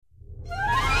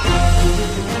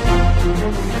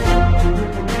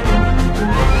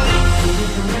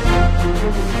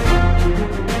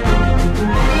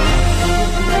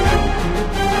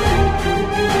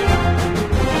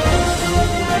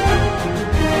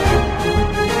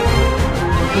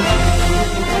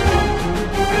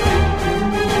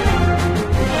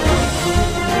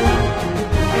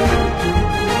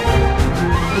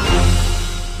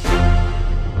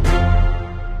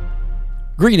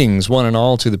Greetings, one and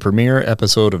all, to the premiere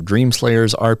episode of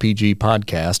Dreamslayer's RPG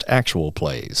podcast, Actual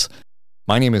Plays.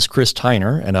 My name is Chris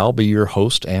Tyner, and I'll be your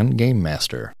host and game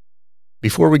master.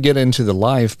 Before we get into the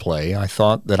live play, I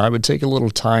thought that I would take a little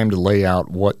time to lay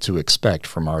out what to expect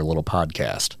from our little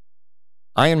podcast.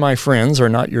 I and my friends are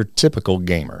not your typical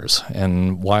gamers,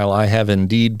 and while I have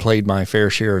indeed played my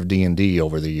fair share of D&D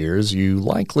over the years, you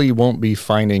likely won't be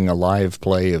finding a live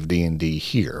play of D&D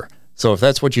here. So if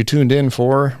that's what you tuned in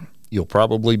for, you'll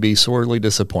probably be sorely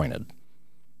disappointed.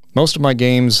 Most of my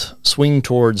games swing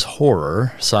towards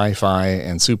horror, sci-fi,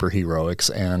 and superheroics,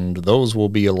 and those will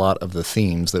be a lot of the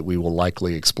themes that we will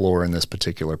likely explore in this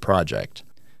particular project.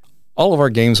 All of our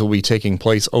games will be taking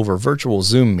place over virtual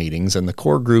Zoom meetings, and the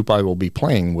core group I will be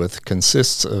playing with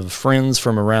consists of friends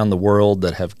from around the world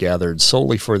that have gathered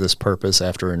solely for this purpose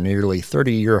after a nearly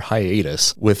 30-year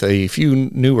hiatus, with a few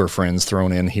newer friends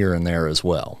thrown in here and there as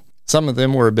well. Some of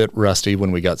them were a bit rusty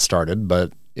when we got started,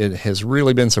 but it has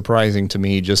really been surprising to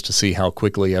me just to see how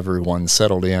quickly everyone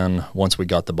settled in once we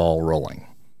got the ball rolling.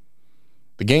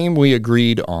 The game we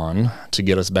agreed on to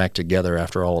get us back together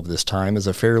after all of this time is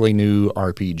a fairly new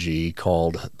RPG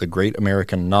called The Great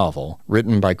American Novel,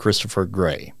 written by Christopher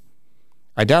Gray.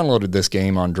 I downloaded this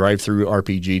game on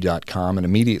drivethrurpg.com and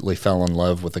immediately fell in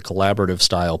love with the collaborative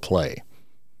style play.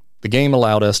 The game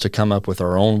allowed us to come up with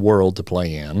our own world to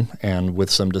play in, and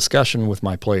with some discussion with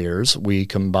my players, we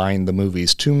combined the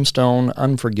movies Tombstone,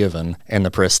 Unforgiven, and The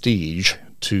Prestige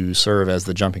to serve as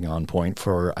the jumping-on point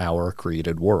for our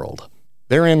created world.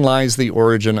 Therein lies the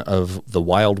origin of the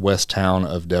Wild West town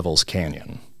of Devil's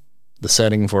Canyon, the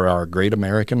setting for our great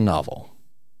American novel.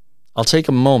 I'll take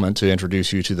a moment to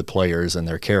introduce you to the players and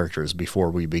their characters before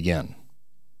we begin.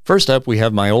 First up, we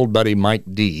have my old buddy Mike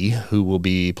D., who will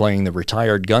be playing the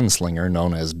retired gunslinger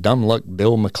known as Dumbluck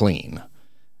Bill McLean.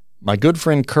 My good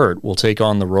friend Kurt will take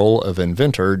on the role of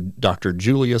inventor Dr.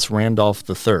 Julius Randolph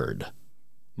III.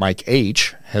 Mike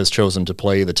H. has chosen to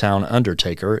play the town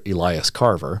undertaker Elias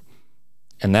Carver.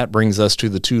 And that brings us to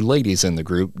the two ladies in the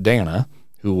group, Dana,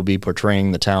 who will be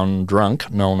portraying the town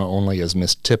drunk, known only as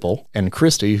Miss Tipple, and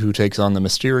Christy, who takes on the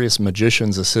mysterious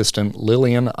magician's assistant,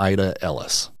 Lillian Ida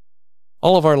Ellis.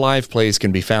 All of our live plays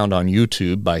can be found on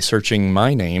YouTube by searching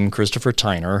my name, Christopher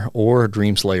Tyner, or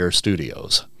Dreamslayer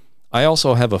Studios. I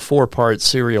also have a 4-part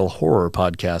serial horror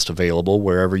podcast available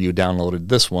wherever you downloaded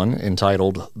this one,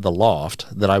 entitled The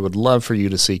Loft, that I would love for you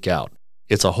to seek out.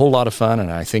 It's a whole lot of fun,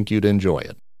 and I think you'd enjoy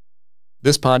it.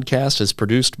 This podcast is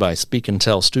produced by Speak and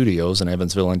Tell Studios in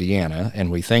Evansville, Indiana, and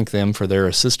we thank them for their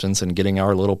assistance in getting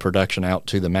our little production out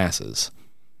to the masses.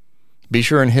 Be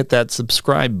sure and hit that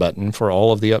subscribe button for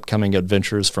all of the upcoming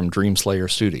adventures from Dreamslayer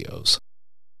Studios.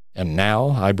 And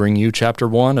now I bring you Chapter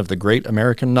 1 of the great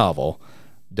American novel,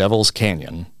 Devil's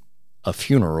Canyon, A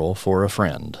Funeral for a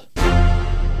Friend.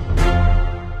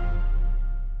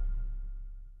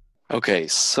 Okay,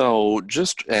 so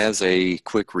just as a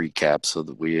quick recap so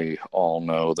that we all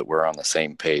know that we're on the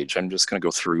same page, I'm just going to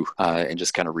go through and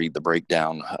just kind of read the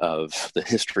breakdown of the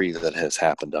history that has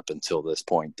happened up until this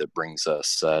point that brings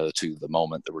us to the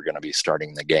moment that we're going to be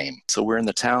starting the game. So we're in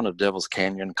the town of Devil's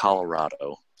Canyon,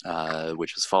 Colorado,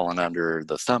 which has fallen under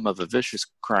the thumb of a vicious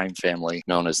crime family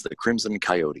known as the Crimson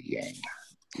Coyote Gang,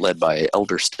 led by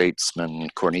elder statesman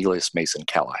Cornelius Mason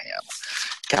Callahan.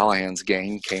 Callahan's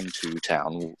gang came to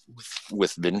town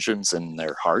with vengeance in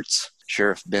their hearts.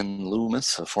 Sheriff Ben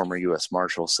Loomis, a former U.S.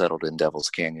 Marshal, settled in Devil's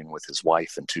Canyon with his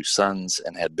wife and 2 sons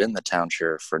and had been the town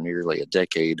sheriff for nearly a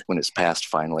decade when his past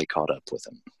finally caught up with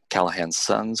him. Callahan's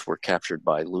sons were captured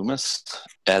by Loomis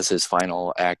as his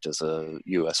final act as a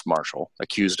U.S. Marshal,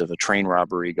 accused of a train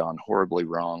robbery gone horribly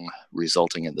wrong,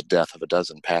 resulting in the death of a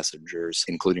dozen passengers,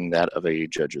 including that of a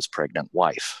judge's pregnant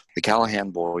wife. The Callahan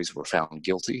boys were found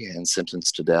guilty and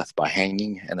sentenced to death by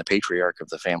hanging, and the patriarch of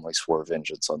the family swore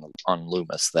vengeance on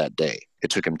Loomis that day. It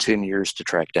took him 10 years to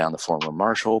track down the former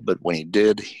marshal, but when he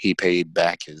did, he paid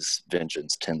back his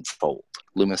vengeance tenfold.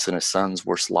 Loomis and his sons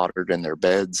were slaughtered in their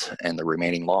beds, and the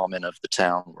remaining lawmen of the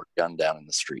town were gunned down in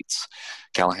the streets.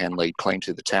 Callahan laid claim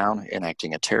to the town,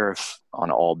 enacting a tariff on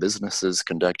all businesses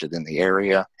conducted in the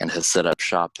area, and has set up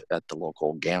shop at the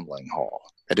local gambling hall.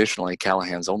 Additionally,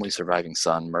 Callahan's only surviving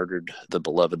son murdered the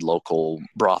beloved local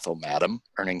brothel madam,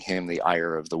 earning him the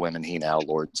ire of the women he now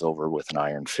lords over with an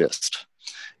iron fist.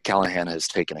 Callahan has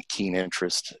taken a keen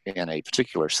interest in a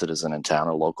particular citizen in town,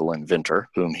 a local inventor,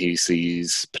 whom he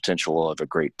sees potential of a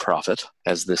great profit,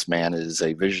 as this man is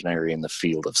a visionary in the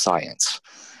field of science.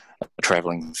 A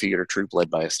traveling theater troupe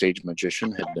led by a stage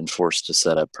magician had been forced to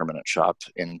set up permanent shop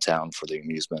in town for the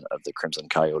amusement of the Crimson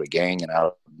Coyote Gang, and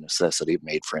out of necessity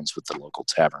made friends with the local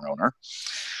tavern owner.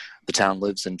 The town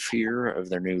lives in fear of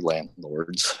their new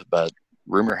landlords, but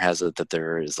Rumor has it that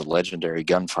there is a legendary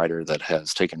gunfighter that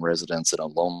has taken residence at a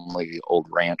lonely old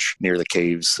ranch near the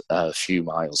caves a few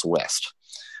miles west.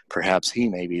 Perhaps he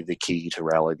may be the key to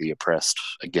rally the oppressed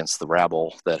against the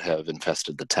rabble that have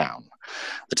infested the town.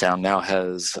 The town now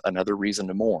has another reason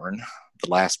to mourn. The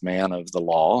last man of the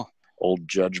law, old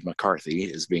Judge McCarthy,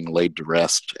 is being laid to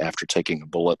rest after taking a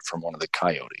bullet from one of the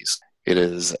coyotes. It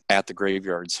is at the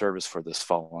graveyard service for this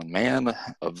fallen man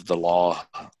of the law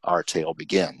our tale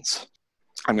begins.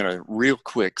 I'm going to real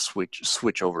quick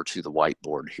switch over to the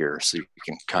whiteboard here so you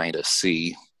can kind of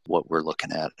see what we're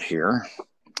looking at here.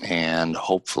 And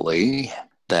hopefully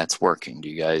that's working. Do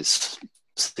you guys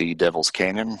see Devil's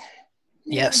Canyon?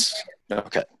 Yes.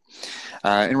 Okay.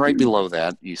 And right below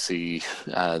that, you see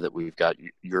that we've got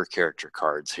your character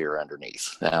cards here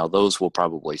underneath. Now, those will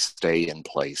probably stay in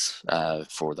place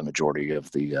for the majority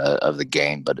of the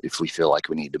game, but if we feel like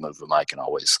we need to move them, I can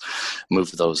always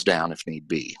move those down if need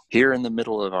be. Here in the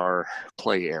middle of our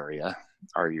play area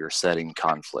are your setting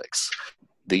conflicts.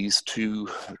 These two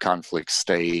conflicts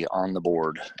stay on the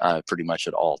board pretty much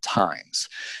at all times.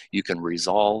 You can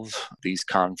resolve these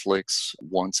conflicts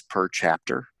once per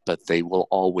chapter, but they will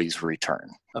always return.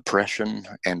 Oppression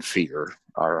and fear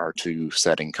are our two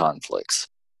setting conflicts.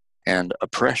 And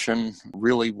oppression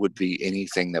really would be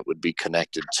anything that would be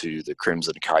connected to the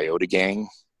Crimson Coyote Gang.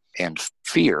 And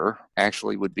fear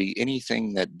actually would be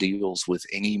anything that deals with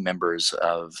any members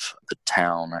of the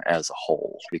town as a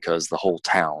whole, because the whole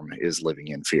town is living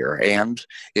in fear. And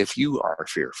if you are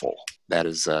fearful, that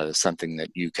is something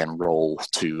that you can roll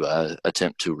to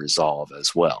attempt to resolve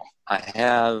as well. I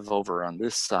have over on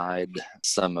this side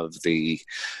some of the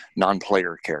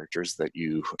non-player characters that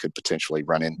you could potentially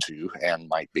run into and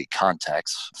might be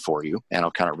contacts for you. And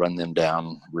I'll kind of run them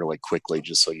down really quickly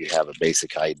just so you have a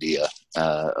basic idea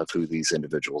of who these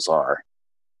individuals are.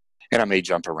 And I may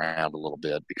jump around a little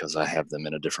bit because I have them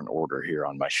in a different order here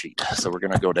on my sheet. So we're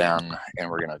going to go down and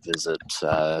we're going to visit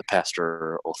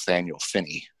Pastor Othaniel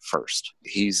Finney first.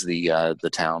 He's the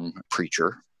town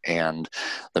preacher and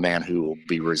the man who will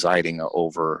be residing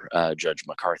over Judge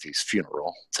McCarthy's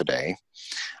funeral today.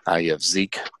 You have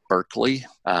Zeke Berkeley.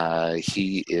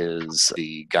 He is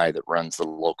the guy that runs the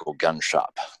local gun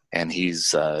shop, and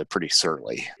he's pretty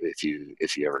surly if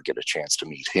you ever get a chance to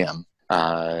meet him.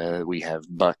 We have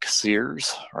Buck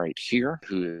Sears right here,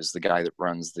 who is the guy that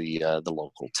runs the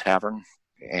local tavern.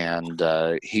 And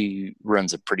he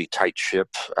runs a pretty tight ship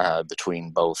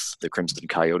between both the Crimson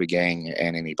Coyote Gang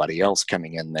and anybody else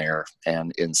coming in there,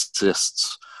 and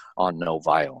insists on no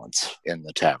violence in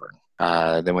the tavern.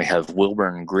 Then we have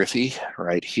Wilburn Griffey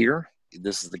right here.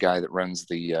 This is the guy that runs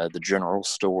the general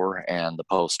store and the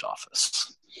post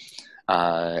office.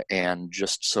 And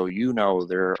just so you know,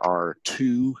 there are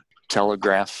two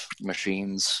telegraph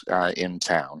machines in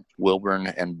town. Wilburn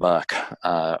and Buck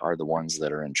are the ones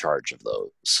that are in charge of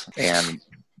those. And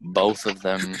both of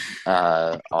them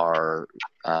are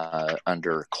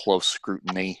under close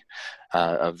scrutiny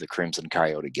of the Crimson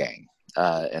Coyote Gang.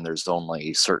 And there's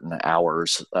only certain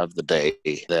hours of the day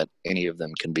that any of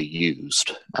them can be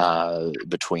used,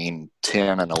 between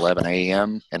 10 and 11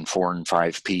 a.m. and 4 and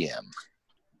 5 p.m.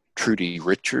 Trudy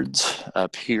Richards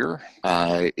up here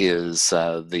is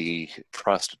the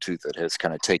prostitute that has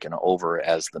kind of taken over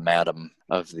as the madam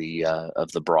of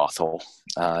the brothel,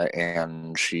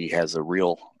 and she has a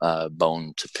real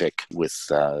bone to pick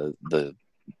with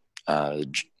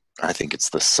I think it's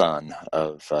the son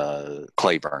of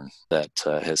Claiborne that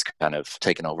has kind of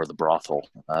taken over the brothel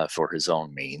for his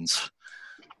own means.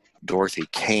 Dorothy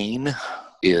Kane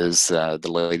is the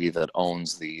lady that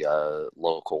owns the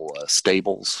local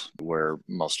stables where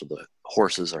most of the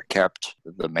horses are kept.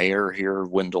 The mayor here,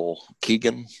 Wendell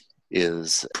Keegan,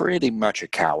 is pretty much a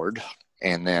coward.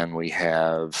 And then we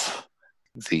have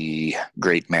the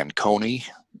great Manconi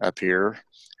up here,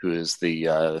 who is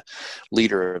the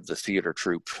leader of the theater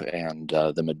troupe and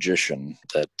the magician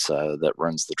that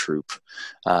runs the troupe.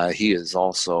 He is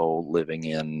also living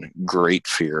in great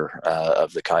fear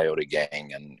of the Coyote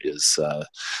Gang and is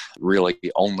really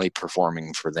only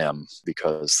performing for them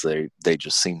because they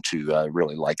just seem to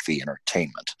really like the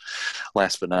entertainment.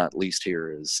 Last but not least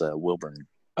here is Wilburn.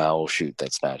 Oh, shoot,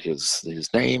 that's not his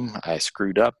name. I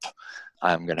screwed up.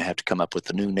 I'm going to have to come up with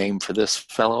a new name for this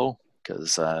fellow,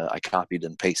 because I copied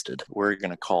and pasted. We're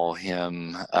going to call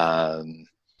him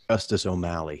Augustus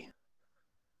O'Malley.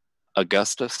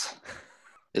 Augustus?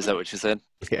 Is that what you said?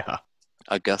 Yeah.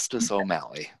 Augustus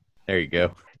O'Malley. There you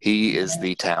go. He is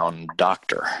the town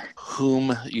doctor,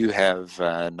 whom you have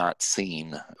not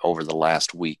seen over the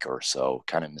last week or so,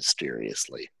 kind of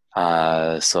mysteriously.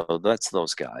 So that's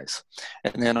those guys.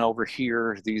 And then over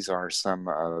here, these are some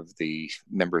of the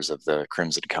members of the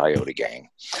Crimson Coyote gang.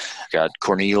 Got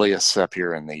Cornelius up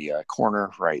here in the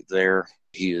corner right there.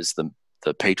 He is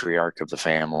the patriarch of the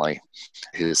family.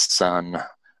 His son,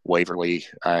 Waverly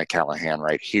Callahan,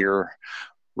 right here.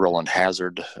 Roland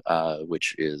Hazard,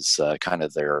 which is kind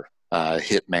of their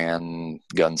hitman,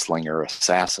 gunslinger,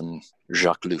 assassin.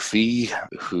 Jacques Luffy,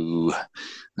 who,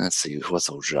 let's see, what's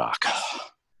old Jacques?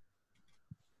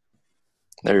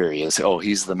 There he is. Oh,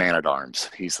 he's the man-at-arms.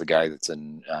 He's the guy that's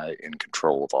in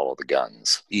control of all of the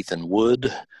guns. Ethan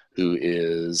Wood, who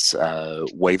is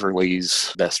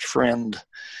Waverly's best friend.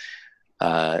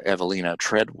 Evelina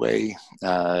Treadway,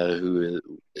 who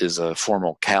is a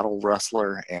former cattle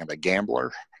rustler and a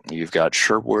gambler. You've got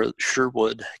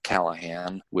Sherwood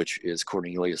Callahan, which is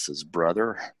Cornelius's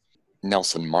brother.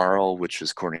 Nelson Morrow, which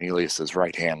is Cornelius's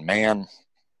right-hand man.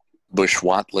 Bush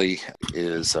Watley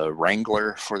is a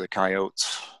wrangler for the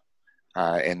Coyotes.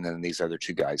 And then these other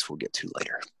two guys we'll get to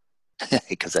later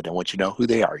because I don't want you to know who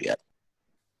they are yet.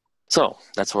 So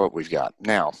that's what we've got.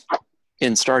 Now,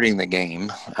 in starting the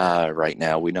game right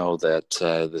now, we know that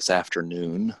this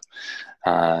afternoon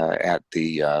at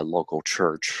the local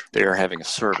church, they're having a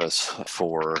service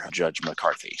for Judge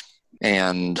McCarthy.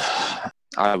 And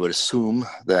I would assume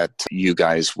that you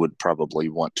guys would probably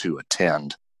want to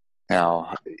attend.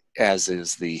 Now, as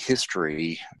is the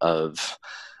history of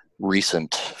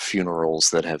recent funerals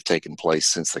that have taken place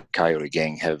since the Coyote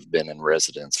Gang have been in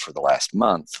residence for the last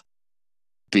month,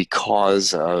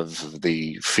 because of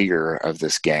the fear of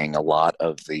this gang, a lot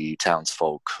of the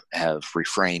townsfolk have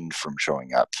refrained from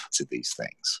showing up to these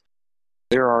things.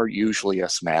 There are usually a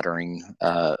smattering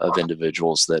of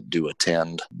individuals that do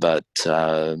attend, but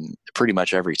pretty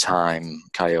much every time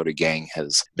Coyote Gang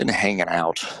has been hanging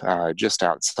out just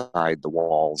outside the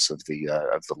walls of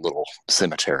the little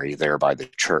cemetery there by the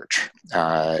church,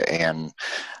 and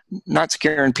not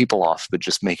scaring people off, but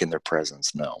just making their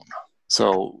presence known.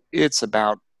 So it's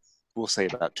about, we'll say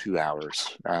about 2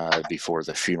 hours before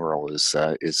the funeral is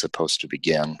supposed to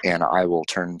begin. And I will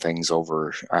turn things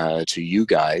over to you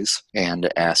guys and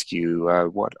ask you,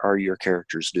 what are your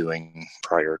characters doing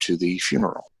prior to the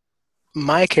funeral?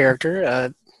 My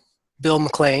character, Bill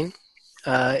McLean,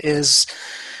 is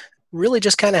really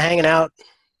just kind of hanging out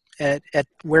at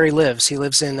where he lives. He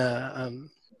lives in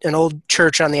an old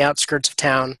church on the outskirts of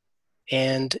town.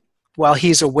 And while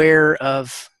he's aware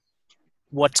of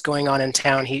what's going on in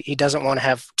town, he doesn't want to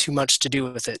have too much to do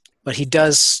with it, but he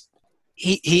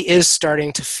is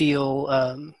starting to feel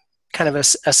kind of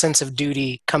a sense of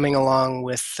duty coming along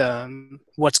with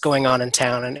what's going on in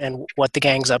town and what the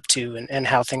gang's up to and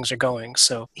how things are going.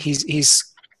 So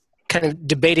he's kind of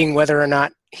debating whether or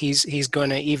not he's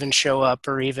going to even show up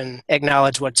or even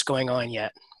acknowledge what's going on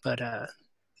yet, but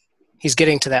he's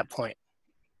getting to that point.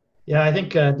 Yeah, I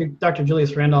think Dr.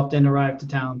 Julius Randolph didn't arrive to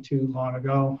town too long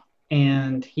ago.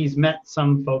 And he's met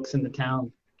some folks in the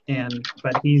town,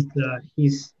 but he's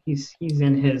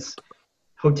in his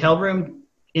hotel room,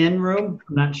 I'm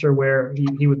not sure where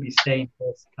he would be staying,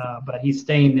 but he's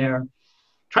staying there,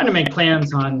 trying to make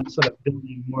plans on sort of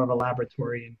building more of a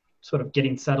laboratory and sort of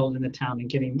getting settled in the town and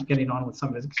getting on with some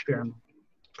of his experiments.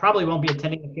 Probably won't be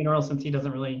attending the funeral since he not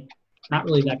really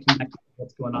that connected to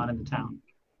what's going on in the town,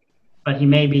 but he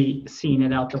may be seeing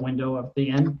it out the window of the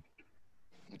inn.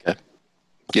 Okay.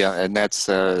 Yeah, and that's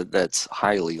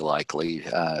highly likely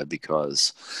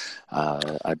because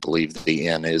I believe the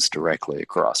inn is directly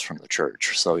across from the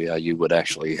church. So yeah, you would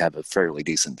actually have a fairly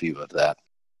decent view of that.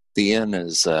 The inn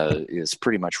is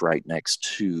pretty much right next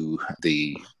to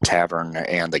the tavern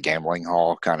and the gambling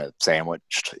hall, kind of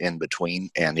sandwiched in between.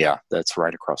 And yeah, that's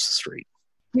right across the street.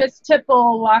 Miss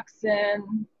Tipple walks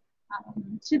in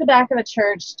to the back of the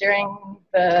church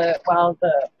while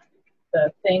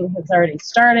the thing has already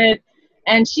started.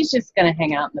 And she's just going to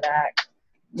hang out in the back,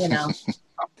 you know.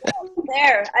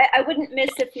 There. I wouldn't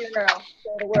miss a funeral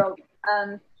for the world.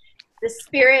 The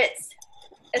spirits,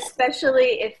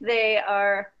 especially if they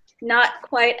are not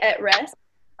quite at rest,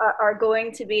 are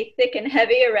going to be thick and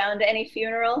heavy around any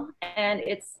funeral. And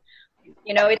it's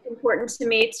important to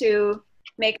me to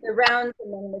make the rounds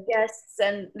among the guests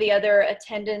and the other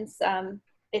attendants.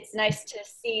 It's nice to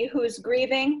see who's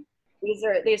grieving.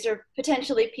 These are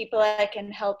potentially people I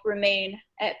can help remain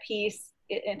at peace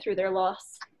through their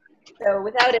loss. So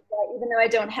without it, even though I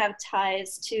don't have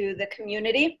ties to the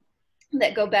community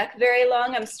that go back very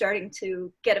long, I'm starting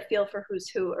to get a feel for who's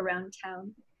who around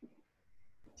town.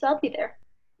 So I'll be there.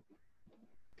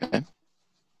 Okay.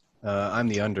 I'm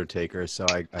the Undertaker, so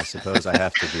I suppose I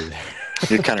have to be there.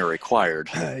 You're kind of required.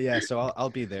 Yeah, so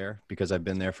I'll be there because I've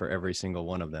been there for every single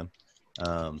one of them.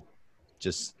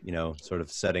 Just, sort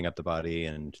of setting up the body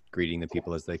and greeting the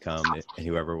people as they come, and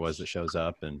whoever it was that shows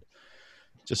up, and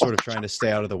just sort of trying to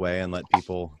stay out of the way and let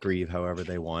people grieve however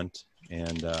they want,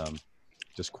 and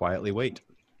just quietly wait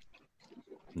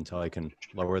until I can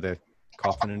lower the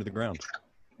coffin into the ground.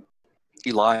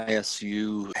 Elias,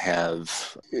 you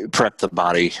have prepped the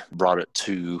body, brought it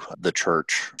to the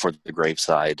church for the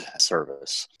graveside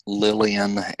service.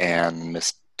 Lillian and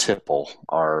Miss Tipple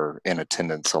are in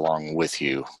attendance along with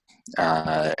you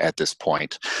at this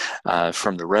point.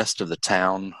 From the rest of the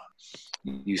town,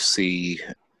 you see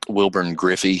Wilburn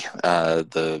Griffey,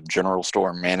 the general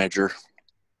store manager,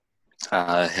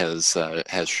 has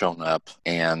shown up,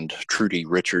 and Trudy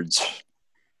Richards,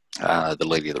 the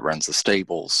lady that runs the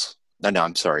stables. No,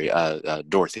 I'm sorry,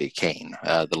 Dorothy Kane,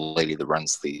 the lady that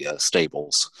runs the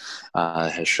stables,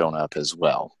 has shown up as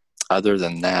well. Other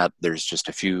than that, there's just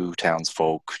a few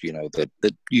townsfolk,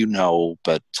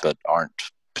 but aren't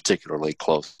particularly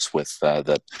close with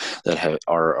that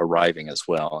are arriving as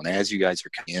well. And as you guys are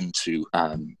coming into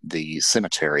the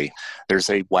cemetery,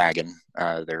 there's a wagon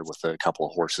there with a couple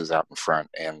of horses out in front,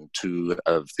 and two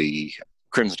of the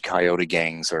Crimson Coyote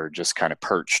gangs are just kind of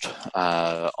perched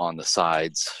on the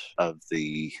sides of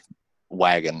the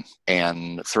wagon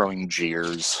and throwing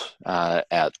jeers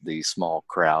at the small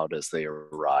crowd as they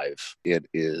arrive. It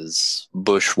is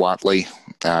Bush Watley,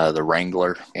 the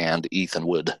Wrangler, and Ethan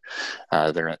Wood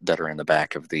that are in the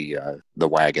back of the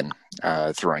wagon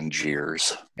throwing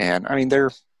jeers. And I mean,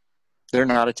 they're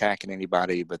not attacking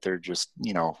anybody, but they're just,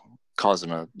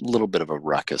 causing a little bit of a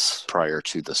ruckus prior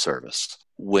to the service.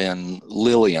 When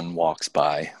Lillian walks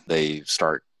by, they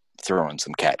start throwing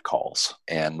some cat calls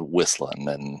and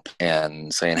whistling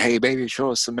and saying, "Hey, baby,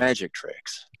 show us some magic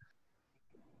tricks."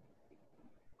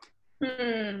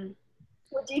 Would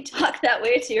you talk that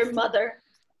way to your mother?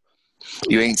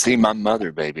 You ain't seen my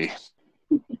mother, baby.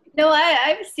 No,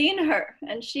 I've seen her,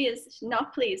 and she is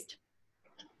not pleased.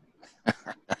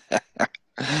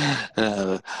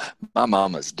 My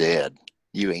mama's dead.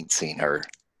 You ain't seen her.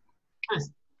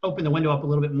 Open the window up a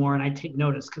little bit more, and I take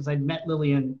notice because I'd met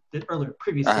Lillian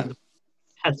previously,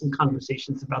 had some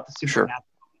conversations about the supernatural,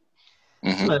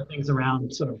 some of the things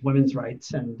around sort of women's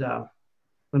rights, and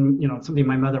something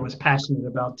my mother was passionate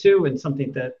about too, and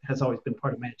something that has always been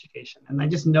part of my education. And I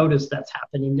just noticed that's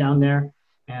happening down there,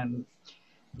 and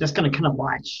just going to kind of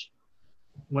watch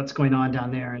what's going on down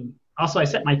there. And also, I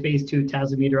set my phase 2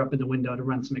 Tazometer up in the window to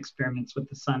run some experiments with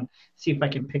the sun, see if I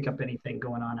can pick up anything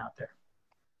going on out there.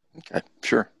 Okay,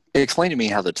 sure. Explain to me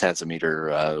how the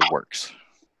Tazometer works.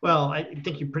 Well, I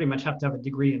think you pretty much have to have a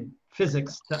degree in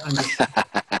physics to understand.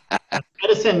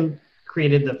 Edison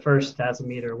created the first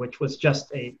Tazometer, which was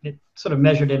just it sort of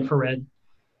measured infrared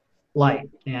light,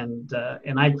 and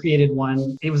I created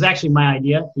one. It was actually my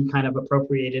idea. He kind of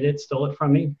appropriated it, stole it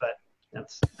from me, but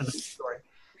that's another story.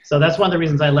 So that's one of the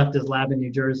reasons I left his lab in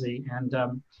New Jersey, and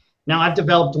now I've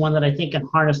developed one that I think can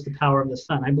harness the power of the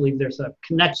sun. I believe there's a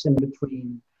connection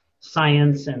between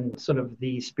science and sort of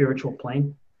the spiritual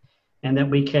plane, and that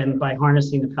we can, by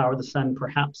harnessing the power of the sun,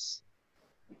 perhaps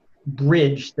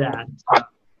bridge that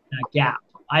gap.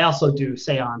 I also do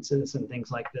seances and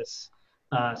things like this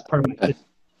as part of my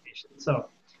education. So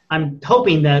I'm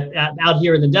hoping that out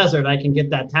here in the desert, I can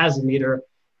get that Tazometer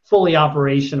fully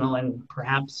operational and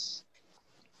perhaps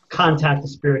contact the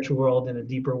spiritual world in a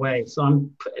deeper way. So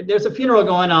there's a funeral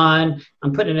going on.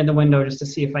 I'm putting it in the window just to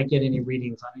see if I get any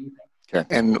readings on anything. Okay.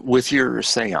 And with your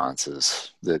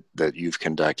seances that you've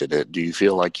conducted, do you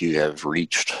feel like you have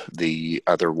reached the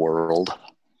other world?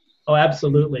 Oh,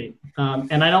 absolutely.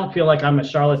 And I don't feel like I'm a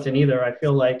charlatan either. I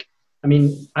feel like,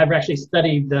 I've actually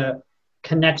studied the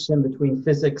connection between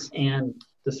physics and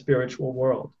the spiritual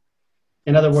world.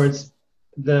 In other words,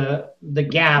 the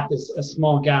gap is a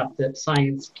small gap that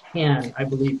science can, I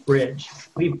believe, bridge.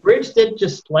 We've bridged it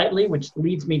just slightly, which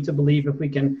leads me to believe if we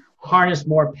can harness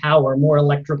more power, more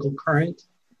electrical current,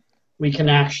 we can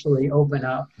actually open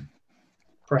up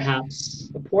perhaps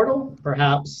a portal,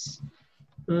 perhaps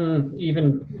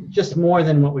even just more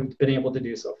than what we've been able to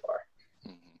do so far.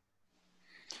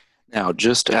 Now,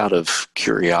 just out of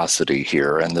curiosity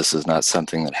here, and this is not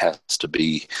something that has to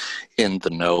be in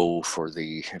the know for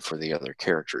the other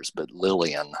characters, but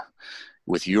Lillian,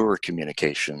 with your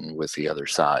communication with the other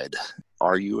side,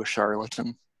 are you a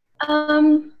charlatan?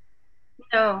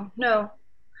 No.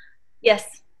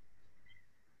 Yes.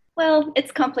 Well,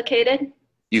 it's complicated.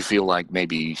 You feel like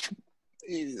maybe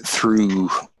through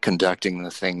conducting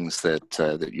the things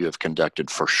that you have conducted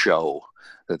for show,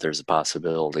 that there's a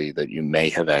possibility that you may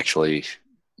have actually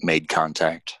made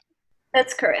contact?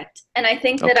 That's correct. And I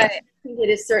think that I think it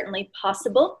is certainly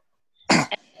possible. And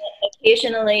I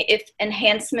occasionally, if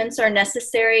enhancements are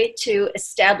necessary to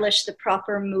establish the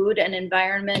proper mood and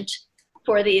environment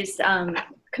for these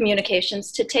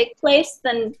communications to take place,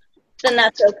 then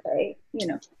that's okay.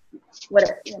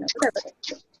 Whatever.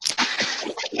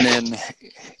 And then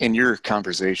in your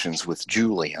conversations with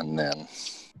Julian, then,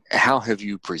 how have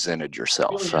you presented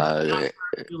yourself? Julius,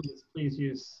 please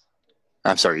use.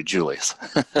 I'm sorry, Julius.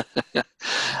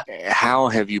 How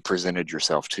have you presented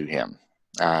yourself to him?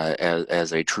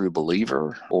 As a true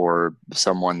believer, or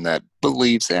someone that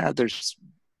believes that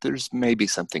there's maybe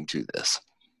something to this?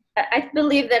 I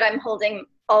believe that I'm holding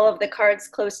all of the cards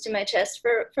close to my chest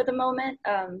for the moment.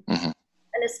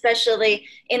 And especially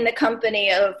in the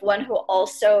company of one who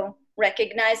also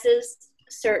recognizes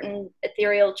certain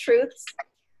ethereal truths.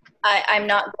 I'm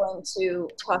not going to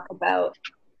talk about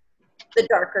the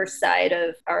darker side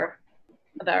of our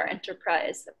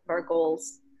enterprise, of our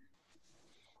goals.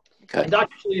 Okay.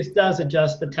 Dr. Julius does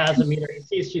adjust the TASA meter. He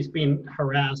sees she's being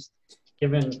harassed,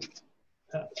 given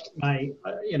my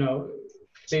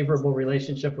favorable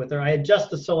relationship with her. I adjust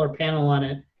the solar panel on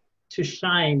it to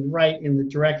shine right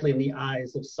directly in the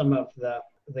eyes of some of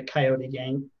the Coyote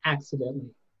gang accidentally.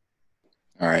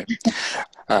 All right.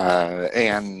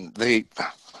 And they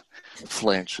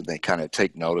flinch and they kind of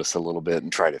take notice a little bit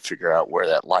and try to figure out where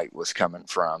that light was coming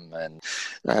from. And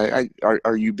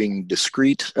are you being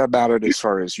discreet about it as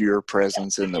far as your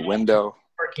presence in the window?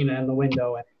 Working in the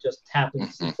window, and it just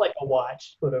happens. It's like a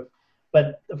watch, sort of.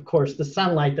 But of course, the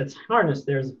sunlight that's harnessed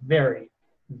there is very,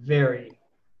 very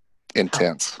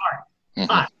intense.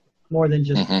 Hot, more than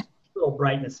just a little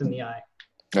brightness in the eye.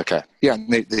 Okay. Yeah,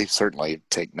 they certainly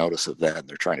take notice of that, and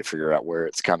they're trying to figure out where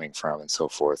it's coming from and so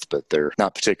forth, but they're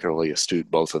not particularly astute.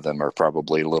 Both of them are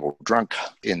probably a little drunk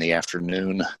in the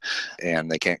afternoon, and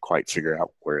they can't quite figure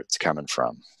out where it's coming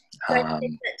from. So I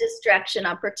think that distraction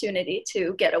opportunity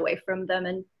to get away from them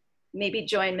and maybe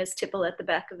join Ms. Tipple at the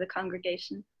back of the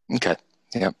congregation. Okay.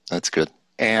 Yeah, that's good.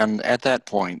 And at that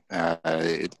point,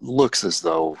 it looks as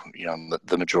though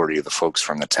the majority of the folks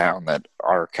from the town that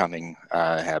are coming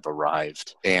have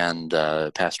arrived, and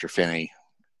Pastor Finney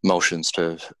motions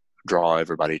to draw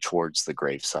everybody towards the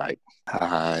gravesite,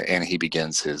 and he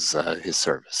begins his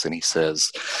service, and he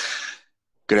says,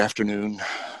 "Good afternoon,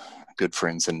 good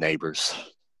friends and neighbors,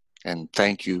 and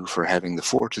thank you for having the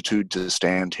fortitude to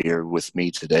stand here with me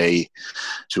today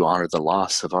to honor the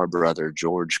loss of our brother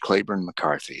George Claiborne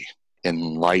McCarthy,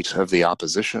 in light of the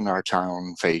opposition our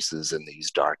town faces in these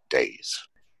dark days.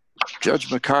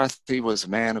 Judge McCarthy was a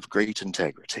man of great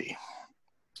integrity.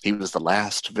 He was the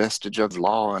last vestige of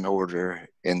law and order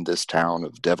in this town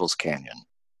of Devil's Canyon.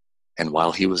 And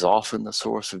while he was often the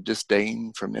source of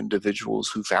disdain from individuals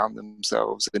who found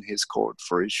themselves in his court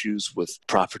for issues with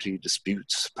property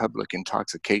disputes, public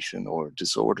intoxication, or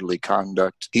disorderly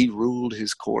conduct, he ruled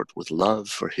his court with love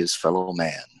for his fellow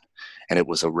man. And it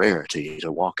was a rarity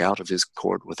to walk out of his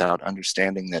court without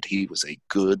understanding that he was a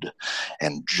good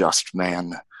and just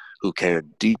man who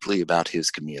cared deeply about his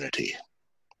community.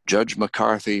 Judge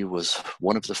McCarthy was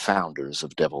one of the founders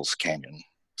of Devil's Canyon,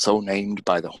 so named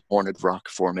by the Horned Rock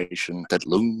Formation that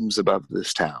looms above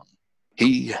this town.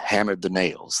 He hammered the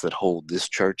nails that hold this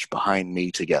church behind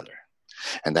me together,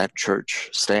 and that church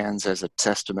stands as a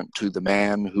testament to the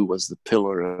man who was the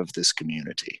pillar of this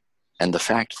community. And the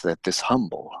fact that this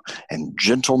humble and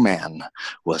gentle man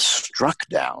was struck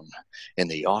down in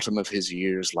the autumn of his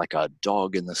years like a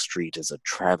dog in the street is a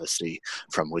travesty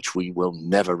from which we will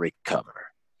never recover.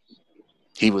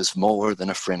 He was more than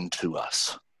a friend to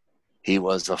us. He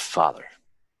was a father,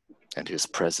 and his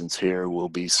presence here will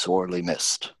be sorely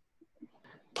missed.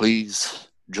 Please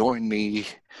join me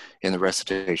in the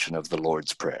recitation of the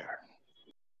Lord's Prayer.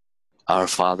 Our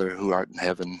Father, who art in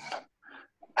heaven,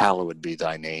 hallowed be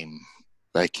thy name.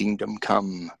 Thy kingdom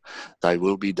come, thy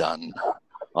will be done,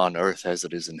 on earth as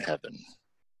it is in heaven.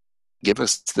 Give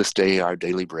us this day our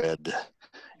daily bread,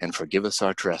 and forgive us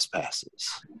our trespasses.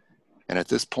 And at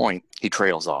this point, he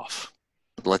trails off,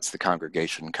 lets the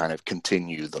congregation kind of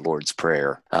continue the Lord's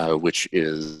Prayer, which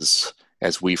is,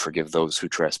 as we forgive those who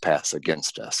trespass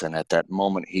against us. And at that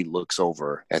moment, he looks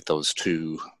over at those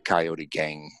two Coyote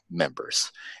Gang members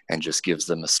and just gives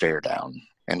them a stare down.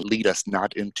 And lead us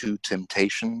not into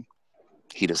temptation.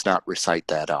 He does not recite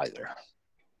that either.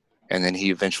 And then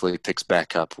he eventually picks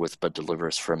back up with, but deliver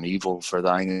us from evil, for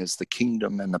thine is the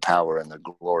kingdom and the power and the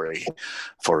glory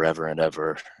forever and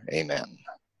ever. Amen.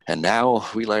 And now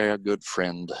we lay our good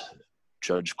friend,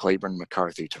 Judge Claiborne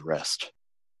McCarthy, to rest.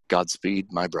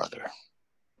 Godspeed, my brother.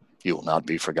 You will not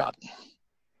be forgotten.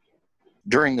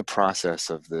 During the process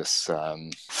of this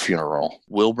funeral,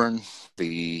 Wilburn,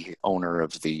 the owner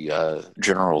of the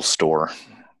general store,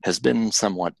 has been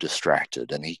somewhat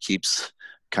distracted, and he keeps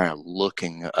kind of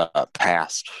looking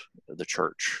past the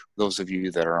church. Those of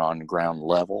you that are on ground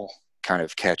level kind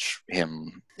of catch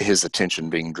his attention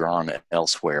being drawn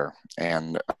elsewhere.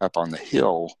 And up on the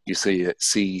hill, you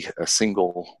see a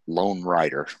single lone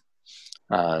rider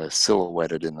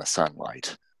silhouetted in the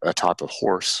sunlight atop a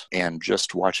horse and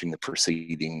just watching the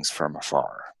proceedings from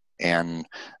afar. And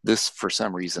this, for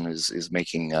some reason, is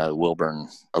making Wilburn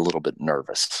a little bit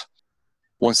nervous.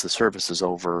 Once the service is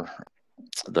over,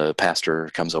 the pastor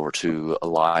comes over to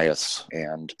Elias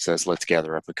and says, "Let's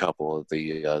gather up a couple of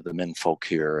the men folk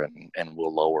here, and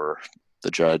we'll lower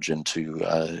the judge into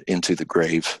the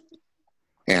grave."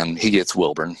 And he gets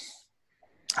Wilburn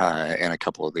and a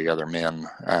couple of the other men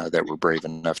that were brave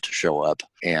enough to show up,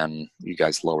 and you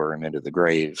guys lower him into the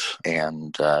grave.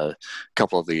 And a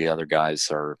couple of the other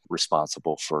guys are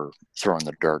responsible for throwing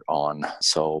the dirt on.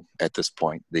 So at this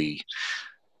point, the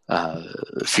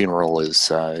funeral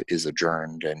is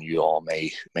adjourned, and you all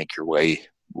may make your way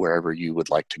wherever you would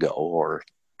like to go or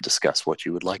discuss what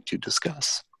you would like to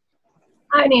discuss.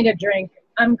 I need a drink.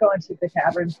 I'm going to the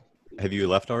tavern. Have you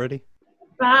left already?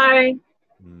 Bye.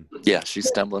 Yeah, she's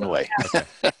stumbling away.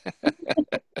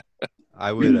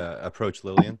 I would approach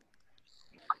Lillian.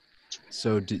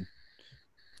 So did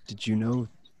you know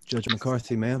Judge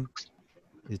McCarthy, ma'am?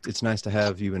 It's nice to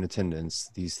have you in attendance.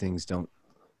 These things don't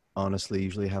honestly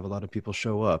usually have a lot of people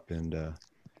show up, and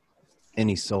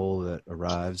any soul that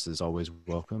arrives is always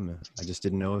welcome. I just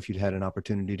didn't know if you'd had an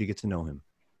opportunity to get to know him.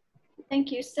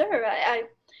 Thank you, sir.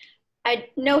 I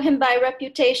know him by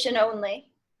reputation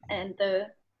only, and the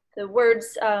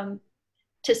words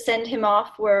to send him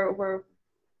off were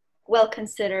well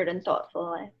considered and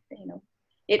thoughtful.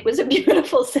 It was a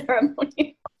beautiful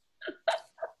ceremony.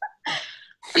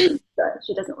 Sorry,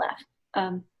 she doesn't laugh.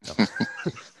 No.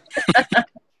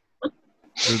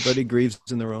 Everybody grieves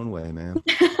in their own way, ma'am.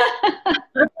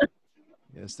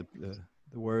 Yes, the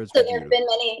words. So there have been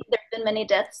many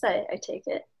deaths. I take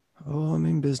it. Oh, I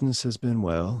mean, business has been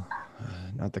well.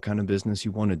 Not the kind of business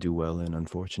you want to do well in,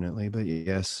 unfortunately. But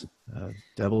yes,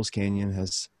 Devil's Canyon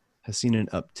has seen an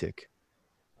uptick,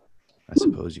 I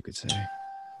suppose you could say.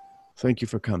 Thank you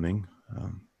for coming.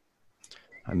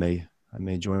 I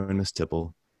may join Miss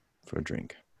Tipple for a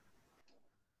drink.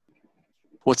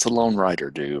 What's the lone rider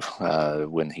do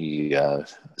when he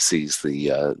sees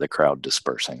the crowd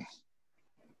dispersing?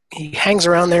 He hangs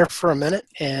around there for a minute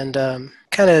and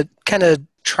kind of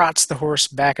trots the horse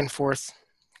back and forth,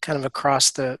 kind of across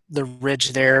the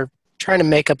ridge there, trying to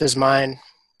make up his mind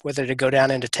whether to go down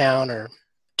into town or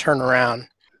turn around.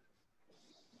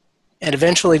 And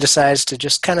eventually decides to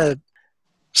just kind of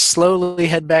slowly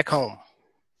head back home,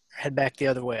 head back the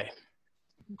other way.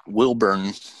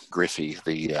 Wilburn Griffey,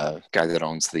 the guy that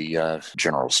owns the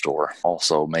general store,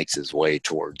 also makes his way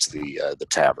towards the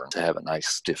tavern to have a nice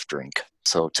stiff drink.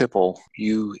 So Tipple,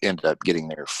 you end up getting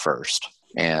there first,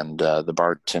 and the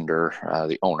bartender,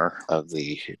 the owner of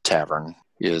the tavern,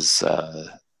 is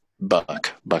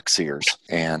Buck Sears,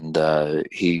 and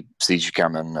he sees you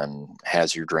coming and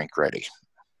has your drink ready.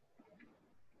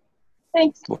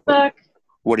 Thanks, Buck.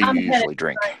 What do you usually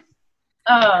drink?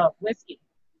 Whiskey.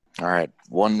 All right,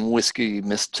 one whiskey,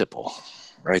 Miss Tipple,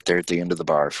 right there at the end of the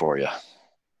bar for you.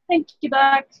 Thank you,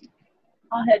 Buck.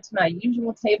 I'll head to my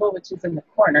usual table, which is in the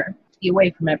corner, be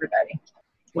away from everybody.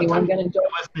 Anyone going to join?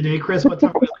 What's the day, Chris? What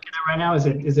time are we looking at right now? Is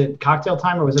it cocktail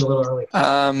time, or was it a little early?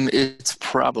 It's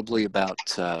probably about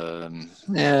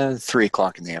 3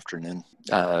 o'clock in the afternoon.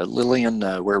 Lillian,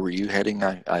 where were you heading?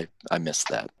 I missed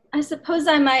that. I suppose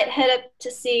I might head up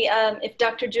to see if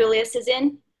Dr. Julius is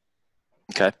in.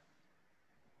 Okay.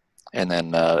 And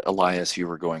then, Elias, you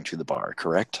were going to the bar,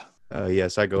 correct?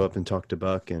 Yes, I go up and talk to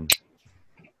Buck, and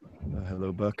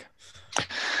hello, Buck.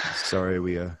 Sorry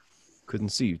we couldn't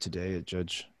see you today at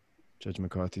Judge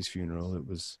McCarthy's funeral. It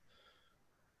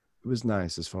was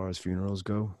nice as far as funerals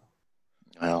go.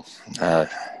 Well,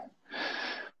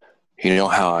 you know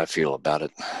how I feel about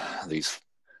it. These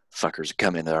fuckers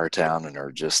come into our town and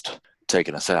are just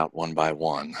taking us out one by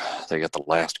one. They got the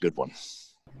last good one.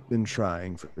 Been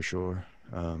trying for sure.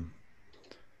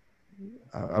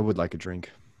 I would like a drink,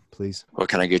 please. What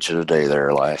can I get you today there,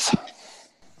 Elias?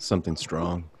 Something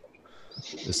strong.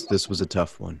 This was a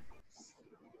tough one.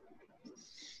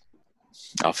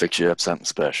 I'll fix you up something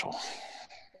special.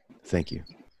 Thank you.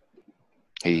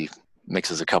 He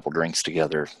mixes a couple drinks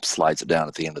together, slides it down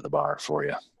at the end of the bar for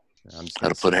you.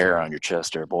 That'll put hair on your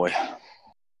chest there, boy.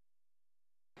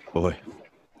 Boy,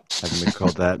 haven't been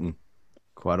called that in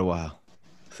quite a while.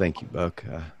 Thank you, Buck.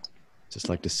 Just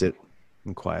like to sit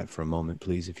and quiet for a moment,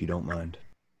 please, if you don't mind.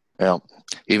 Well,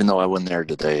 even though I wasn't there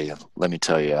today, let me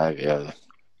tell you,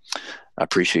 I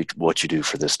appreciate what you do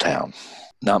for this town.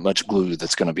 Not much glue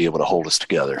that's going to be able to hold us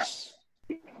together.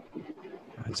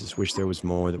 I just wish there was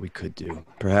more that we could do.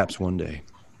 Perhaps one day.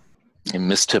 And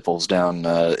Miss Tipple's down.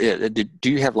 Do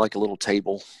you have like a little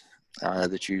table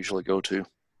that you usually go to?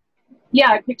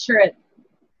 Yeah, I picture it.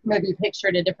 Maybe you picture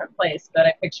it a different place, but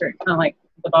I picture it kind of like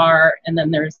the bar, and then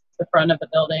there's the front of the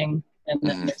building, and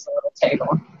then there's a little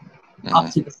table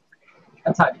off to the side.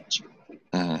 That's how I picture it.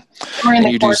 We're in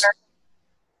the corner.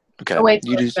 Okay. Away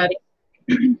from everybody.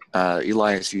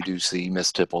 Elias, you do see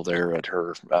Miss Tipple there at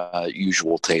her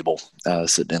usual table,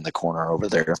 sitting in the corner over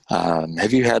there.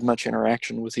 Have you had much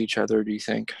interaction with each other, do you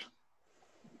think?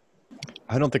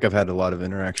 I don't think I've had a lot of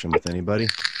interaction with anybody.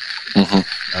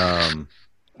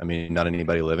 I mean, not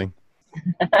anybody living.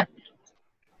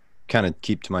 Kind of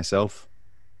keep to myself.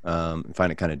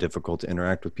 Find it kind of difficult to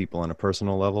interact with people on a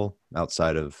personal level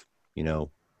outside of,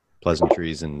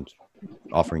 pleasantries and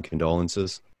offering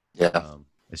condolences. Yeah.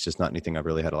 It's just not anything I've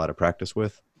really had a lot of practice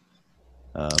with.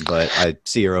 But I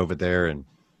see her over there and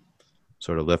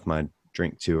sort of lift my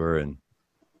drink to her and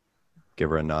give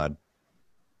her a nod.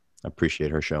 I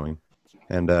appreciate her showing.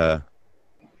 And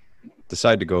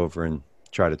decide to go over and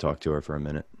try to talk to her for a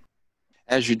minute.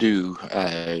 As you do,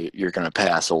 you're going to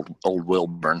pass old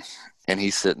Wilburn, and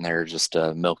he's sitting there just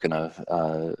milking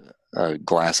a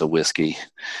glass of whiskey,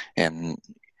 and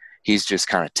he's just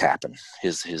kind of tapping.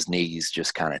 His knees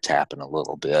just kind of tapping a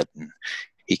little bit, and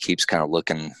he keeps kind of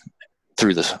looking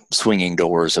through the swinging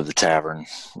doors of the tavern,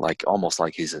 almost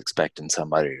like he's expecting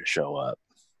somebody to show up.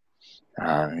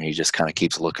 And he just kind of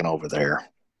keeps looking over there.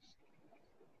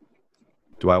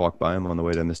 Do I walk by him on the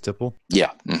way to Miss Tipple?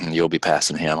 Yeah, you'll be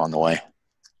passing him on the way.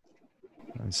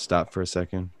 I stop for a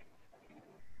second.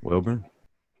 Wilburn?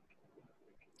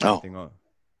 Oh,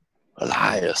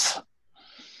 Elias.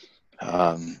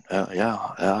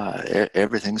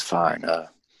 Everything's fine.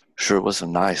 Sure was a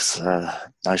nice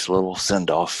little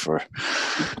send-off for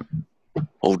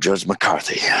old Judge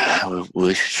McCarthy.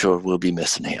 We sure will be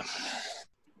missing him.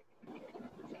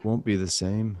 Won't be the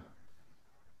same.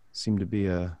 Seem to be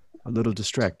a little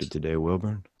distracted today,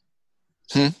 Wilburn.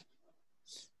 Seem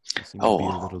to be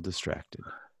a little distracted.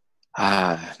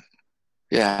 Yeah,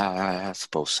 I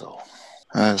suppose so.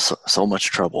 So much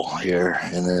trouble here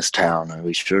in this town, and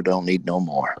we sure don't need no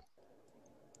more.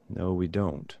 No, we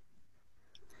don't.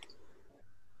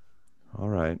 All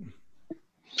right.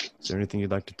 Is there anything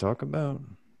you'd like to talk about?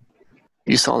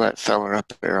 You saw that feller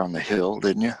up there on the hill,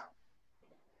 didn't you?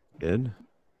 Did?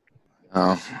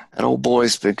 That old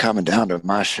boy's been coming down to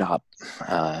my shop,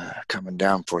 coming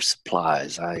down for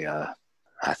supplies. I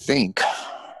think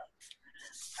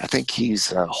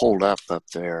he's holed up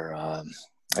there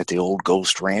at the old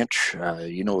Ghost Ranch.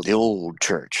 The old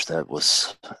church that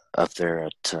was up there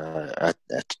at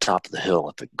the top of the hill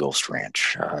up at Ghost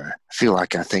Ranch. I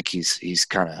think he's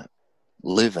kind of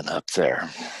living up there.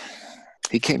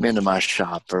 He came into my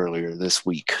shop earlier this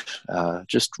week,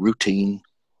 just routine.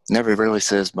 Never really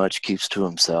says much, keeps to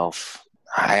himself.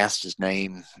 I asked his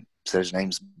name, said his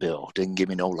name's Bill. Didn't give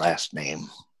me no last name.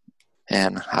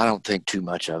 And I don't think too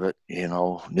much of it.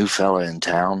 New fella in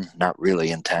town, not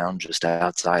really in town, just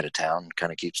outside of town,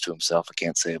 kind of keeps to himself. I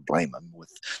can't say I blame him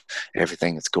with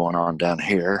everything that's going on down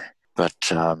here. But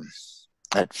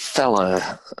that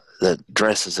fella that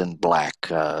dresses in black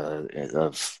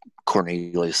of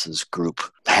Cornelius's group,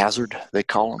 Hazard, they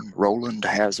call him, Roland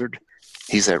Hazard.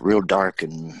 He's that real dark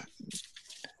and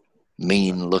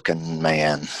mean-looking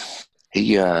man.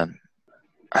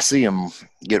 I see him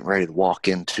getting ready to walk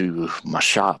into my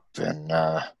shop, and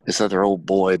this other old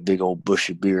boy, big old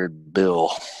bushy beard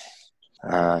Bill,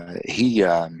 he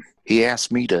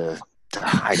asked me to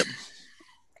hide him,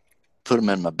 put him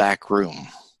in my back room.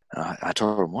 I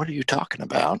told him, "What are you talking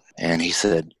about?" And he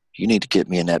said, "You need to get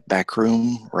me in that back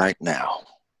room right now."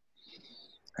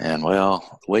 And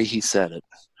well, the way he said it,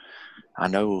 I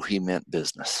know he meant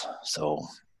business. So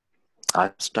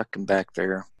I stuck him back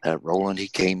there. Roland, he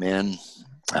came in.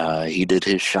 He did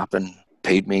his shopping,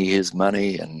 paid me his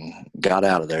money, and got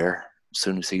out of there. As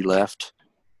soon as he left,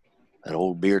 that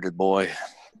old bearded boy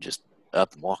just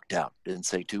up and walked out. Didn't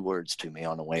say two words to me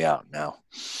on the way out. Now,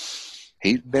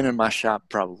 he's been in my shop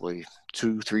probably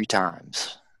 2-3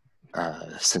 times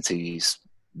since he's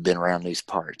been around these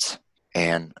parts.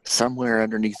 And somewhere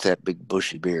underneath that big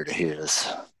bushy beard of his,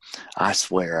 I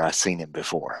swear I've seen him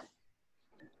before.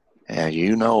 And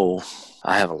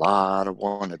I have a lot of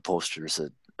wanted posters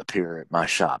that appear at my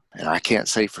shop, and I can't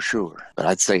say for sure, but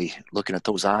I'd say looking at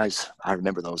those eyes, I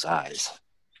remember those eyes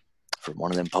from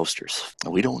one of them posters.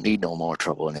 We don't need no more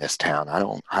trouble in this town. I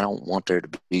don't want there to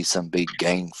be some big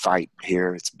gang fight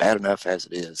here. It's bad enough as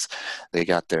it is. They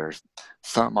got their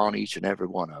thumb on each and every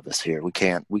one of us here. We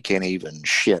can't even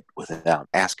shit without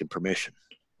asking permission.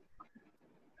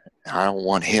 I don't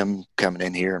want him coming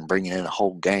in here and bringing in a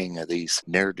whole gang of these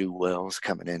ne'er-do-wells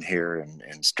coming in here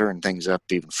and stirring things up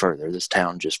even further. This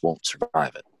town just won't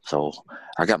survive it. So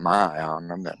I got my eye on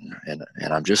them,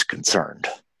 and I'm just concerned.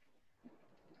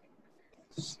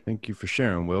 Thank you for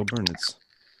sharing, Wilburn.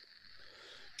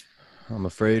 I'm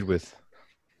afraid with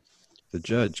the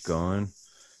judge gone,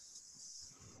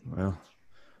 well,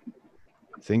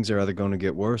 things are either going to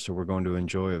get worse or we're going to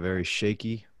enjoy a very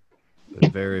shaky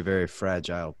but very, very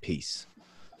fragile peace.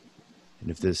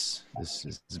 And if this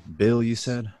is Bill, you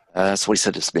said? That's what he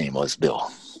said his name was,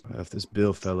 Bill. If this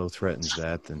Bill fellow threatens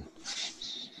that, then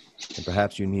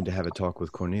perhaps you need to have a talk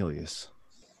with Cornelius.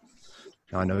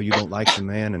 Now, I know you don't like the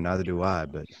man, and neither do I,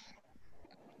 but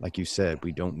like you said,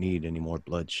 we don't need any more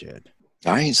bloodshed.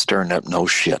 I ain't stirring up no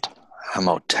shit. I'm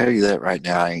going to tell you that right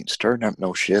now. I ain't stirring up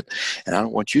no shit, and I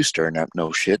don't want you stirring up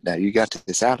no shit. Now, you got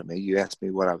this out of me. You asked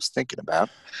me what I was thinking about.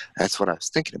 That's what I was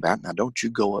thinking about. Now, don't you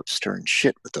go up stirring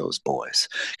shit with those boys,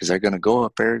 because they're going to go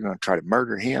up there, going to try to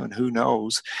murder him, and who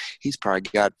knows, he's probably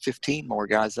got 15 more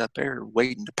guys up there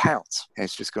waiting to pounce, and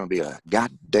it's just going to be a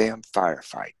goddamn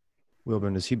firefight.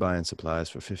 Wilburn, is he buying supplies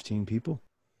for 15 people?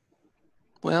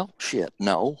 Well, shit,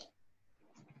 no.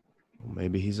 Well,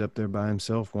 maybe he's up there by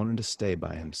himself, wanting to stay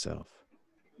by himself.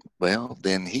 Well,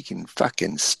 then he can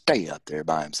fucking stay up there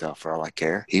by himself for all I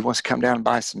care. He wants to come down and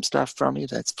buy some stuff from you,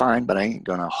 that's fine, but I ain't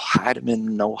going to hide him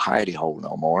in no hidey hole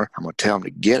no more. I'm going to tell him to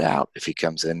get out if he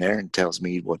comes in there and tells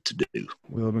me what to do.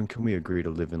 Wilburn, can we agree to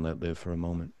live and let live for a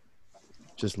moment?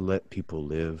 Just let people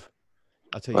live.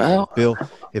 I'll tell you, Well,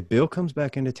 if Bill comes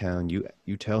back into town,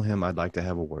 you tell him I'd like to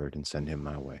have a word and send him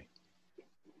my way.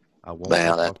 I won't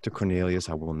talk to Cornelius.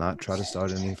 I will not try to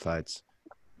start any fights.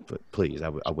 But please, I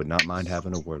would not mind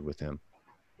having a word with him.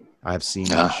 I have seen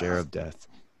my share of death.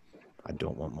 I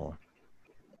don't want more.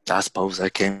 I suppose I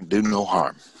can't do no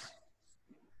harm.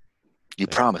 You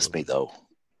promised me, though.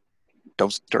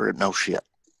 Don't stir up no shit.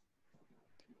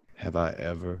 Have I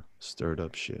ever stirred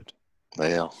up shit?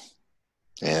 Well,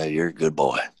 yeah, you're a good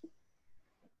boy.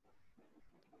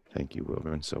 Thank you,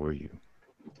 Wilburn. So are you.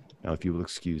 Now, if you will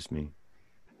excuse me,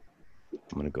 I'm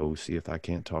going to go see if I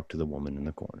can't talk to the woman in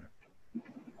the corner.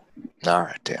 All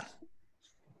right, then.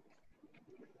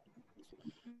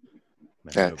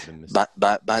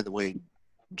 By the way,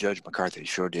 Judge McCarthy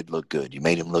sure did look good. You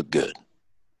made him look good.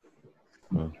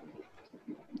 Well,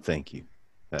 thank you.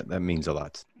 That means a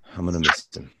lot. I'm going to miss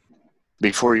him.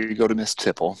 Before you go to Miss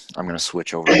Tipple, I'm going to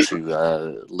switch over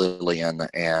to Lillian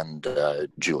and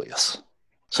Julius.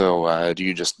 So do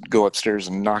you just go upstairs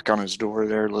and knock on his door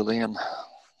there, Lillian?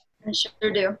 I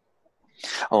sure do.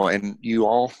 Oh, and you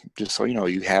all, just so you know,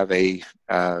 you have a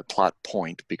plot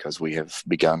point because we have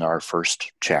begun our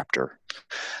first chapter.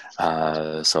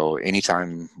 So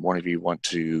anytime one of you want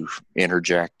to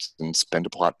interject and spend a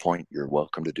plot point, you're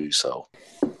welcome to do so.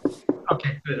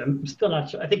 Okay, good. I'm still not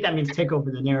sure. I think that means take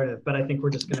over the narrative, but I think we're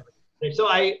just going to. So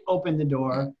I opened the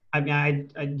door. I mean,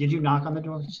 did you knock on the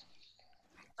door?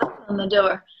 On the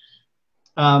door.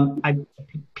 I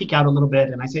peek out a little bit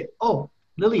and I say, "Oh,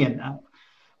 Lillian,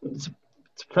 it's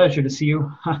a pleasure to see you.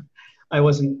 I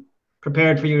wasn't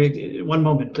prepared for you. One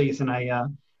moment, please." And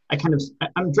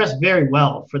I'm dressed very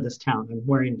well for this town. I'm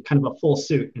wearing kind of a full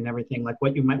suit and everything like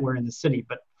what you might wear in the city.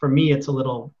 But for me, it's a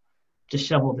little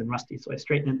disheveled and rusty. So I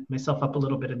straighten myself up a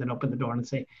little bit and then open the door and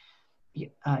say,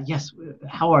 "Yes,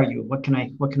 how are you? What can I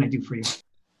do for you?"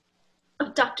 Oh,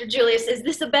 Dr. Julius, is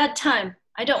this a bad time?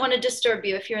 I don't want to disturb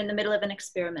you if you're in the middle of an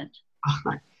experiment.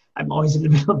 I'm always in the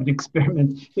middle of an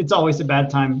experiment. It's always a bad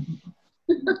time,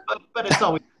 but it's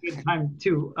always a good time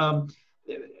too.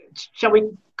 Shall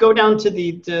we go down to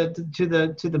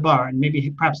the bar and maybe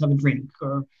perhaps have a drink,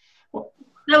 or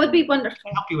that would be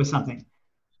wonderful. Help you with something?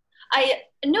 I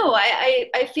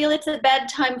feel it's a bad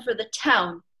time for the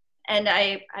town, and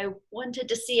I wanted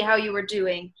to see how you were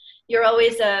doing. You're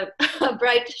always a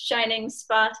bright, shining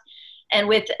spot, and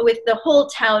with the whole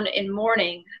town in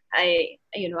mourning, I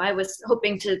was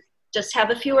hoping to just have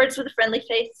a few words with a friendly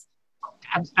face.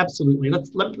 Absolutely.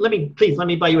 Let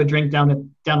me buy you a drink down at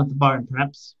the bar, and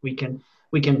perhaps we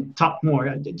can talk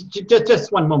more.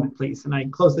 Just one moment, please. And I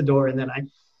close the door, and then I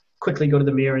quickly go to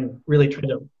the mirror and really try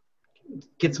to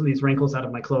get some of these wrinkles out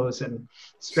of my clothes and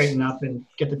straighten up and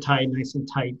get the tie nice and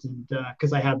tight, and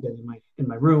because I have been in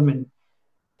my room,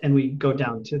 and we go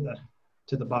down to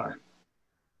the bar.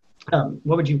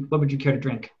 What would you care to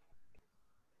drink?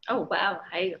 Oh wow,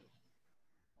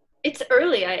 it's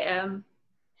early.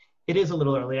 It is a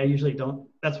little early. I usually don't.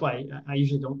 That's why I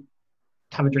usually don't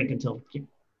have a drink until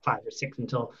 5 or 6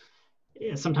 until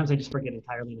Sometimes I just forget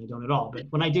entirely and I don't at all. But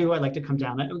when I do, I like to come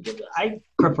down. I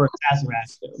prefer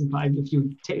Sazerac.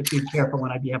 If you care for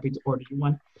one, I'd be happy to order you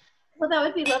one. Well, that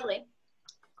would be lovely.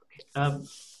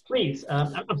 Please,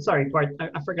 I'm sorry, Bart.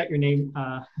 I forgot your name,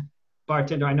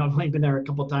 bartender. I know I've only been there a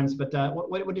couple of times, but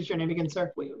what is your name again,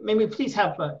 sir? May we please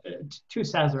have 2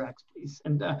 Sazeracs, please,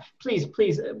 and please,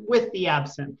 with the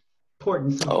absinthe, port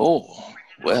and some. Oh,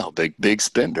 well, big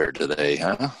spender today,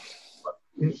 huh?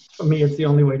 For me, it's the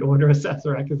only way to order a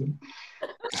Sazerac, isn't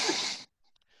it?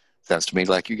 Sounds to me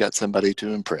like you got somebody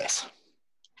to impress.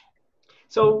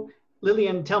 So,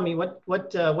 Lillian, tell me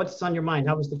what's on your mind.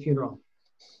 How was the funeral?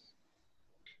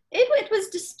 It was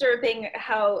disturbing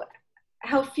how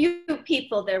few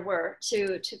people there were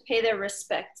to pay their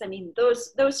respects. I mean,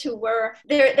 those who were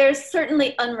there, there's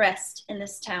certainly unrest in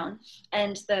this town.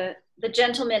 And the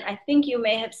gentleman, I think you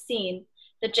may have seen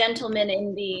the gentleman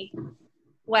in the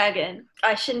wagon.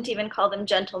 I shouldn't even call them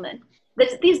gentlemen.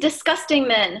 These disgusting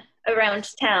men around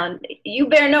town. You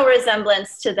bear no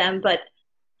resemblance to them, but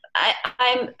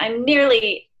I'm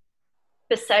nearly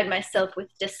beside myself with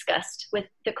disgust with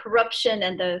the corruption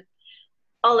and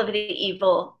all of the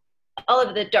evil, all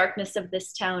of the darkness of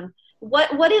this town.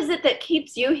 What is it that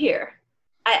keeps you here?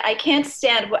 I can't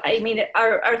stand. I mean,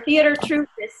 our theater troupe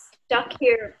is stuck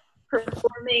here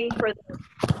performing for the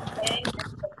gang,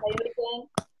 the Coyote Gang.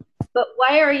 But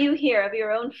why are you here of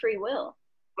your own free will?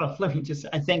 Well, let me just,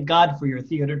 I thank God for your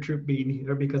theater troupe being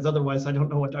here, because otherwise I don't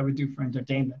know what I would do for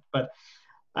entertainment. But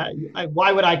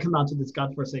why would I come out to this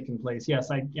godforsaken place? Yes,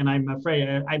 I'm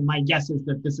afraid, my guess is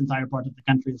that this entire part of the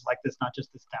country is like this, not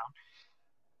just this town.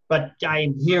 But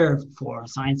I'm here for a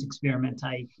science experiment.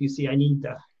 You see, I need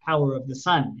the power of the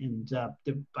sun.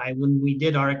 And when we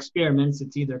did our experiments,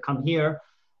 it's either come here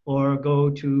or go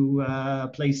to a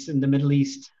place in the Middle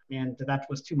East. And that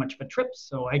was too much of a trip,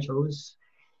 so I chose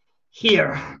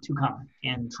here to come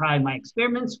and try my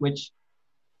experiments, which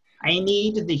I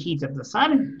need the heat of the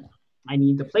sun. I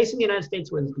need the place in the United States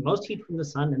where there's the most heat from the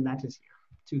sun, and that is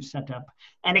here, to set up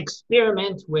an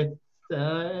experiment with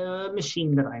the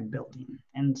machine that I'm building.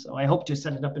 And so I hope to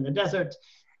set it up in the desert.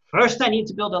 First, I need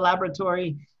to build a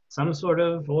laboratory, some sort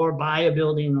of, or buy a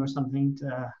building or something,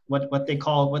 what they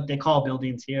call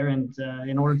buildings here, and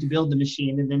in order to build the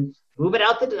machine, and then move it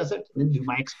out the desert and then do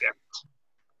my experiment.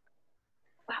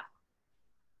 Wow.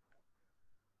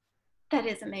 That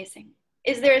is amazing.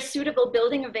 Is there a suitable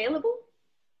building available?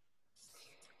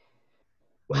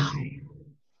 Well,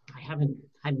 I've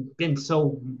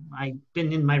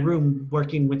been in my room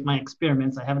working with my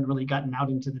experiments. I haven't really gotten out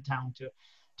into the town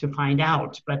to find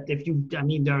out. But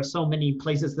there are so many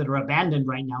places that are abandoned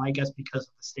right now, I guess, because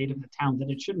of the state of the town, that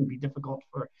it shouldn't be difficult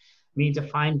for me to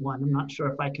find one. I'm not sure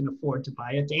if I can afford to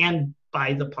buy it and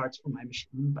buy the parts for my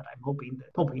machine, but I'm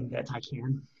hoping that I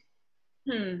can.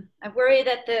 I worry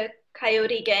that the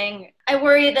Coyote Gang, I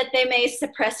worry that they may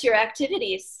suppress your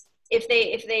activities if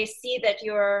they see that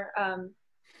you're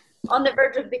on the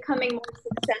verge of becoming more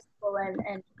successful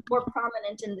and more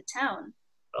prominent in the town.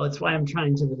 Well, it's why I'm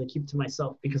trying to really keep to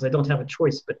myself, because I don't have a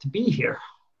choice but to be here.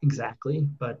 Exactly.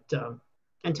 But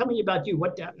and tell me about you.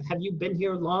 What have you been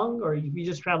here long, or have you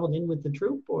just traveled in with the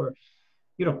troupe, or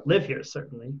you don't live here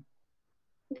certainly?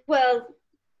 Well,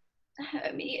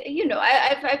 I mean,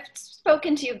 I've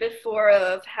spoken to you before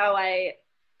of how I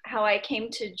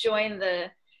came to join the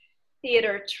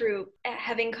theater troupe,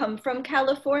 having come from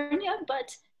California,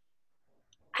 but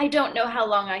I don't know how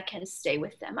long I can stay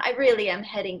with them. I really am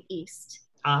heading east.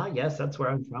 Yes, that's where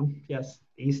I'm from. Yes,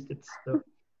 east.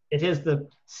 It is the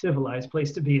civilized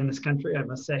place to be in this country, I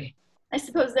must say. I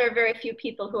suppose there are very few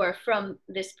people who are from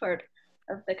this part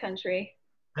of the country.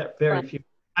 Very few.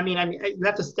 I mean, you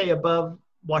have to stay above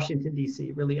Washington,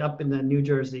 D.C., really up in the New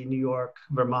Jersey, New York,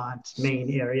 Vermont, Maine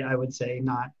area, I would say,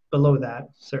 not below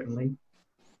that, certainly.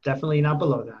 Definitely not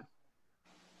below that.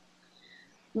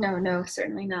 No,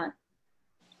 certainly not.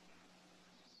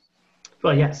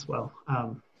 Well, yes, well,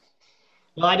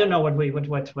 I don't know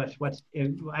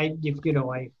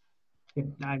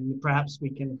perhaps we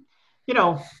can,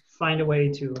 find a way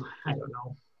to, I don't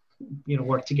know,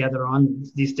 work together on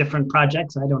these different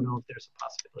projects. I don't know if there's a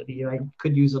possibility. I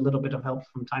could use a little bit of help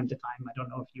from time to time. I don't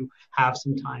know if you have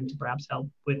some time to perhaps help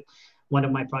with one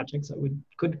of my projects. I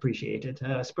could appreciate it,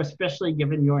 especially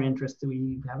given your interest.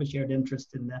 We have a shared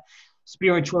interest in the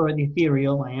spiritual or the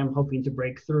ethereal. I am hoping to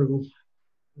break through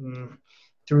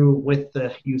with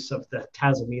the use of the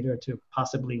Tazometer to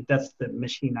possibly, that's the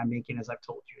machine I'm making, as I've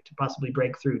told you, to possibly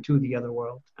break through to the other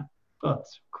world. Well,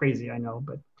 it's crazy, I know,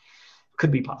 but it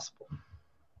could be possible.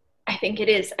 I think it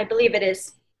is. I believe it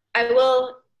is. I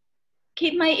will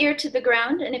keep my ear to the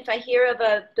ground, and if I hear of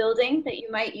a building that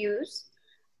you might use,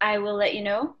 I will let you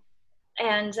know.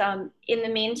 And in the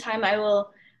meantime, I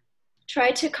will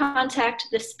try to contact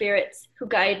the spirits who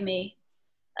guide me.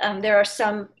 There are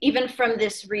some, even from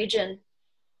this region,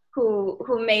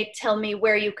 who may tell me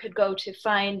where you could go to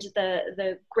find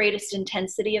the greatest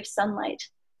intensity of sunlight.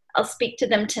 I'll speak to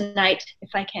them tonight if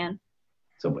I can.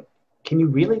 So can you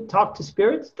really talk to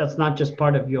spirits? That's not just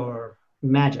part of your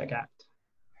magic act.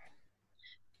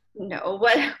 No,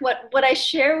 what I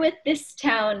share with this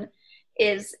town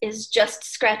is just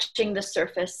scratching the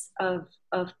surface of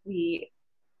the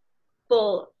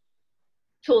full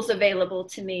tools available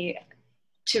to me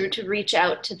to reach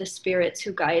out to the spirits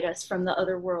who guide us from the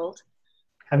other world.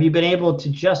 Have you been able to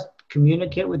just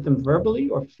communicate with them verbally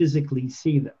or physically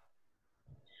see them?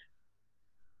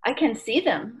 I can see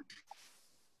them.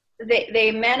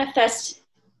 They manifest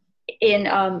in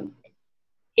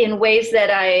ways that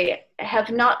I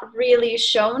have not really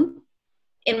shown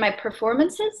in my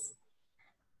performances,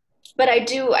 but I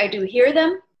do hear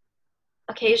them.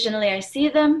 Occasionally I see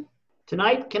them.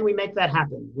 Tonight, can we make that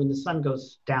happen when the sun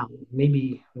goes down,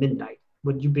 maybe midnight?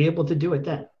 Would you be able to do it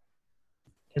then?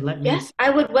 And let me. Yes, I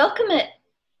would welcome it.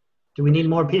 Do we need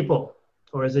more people?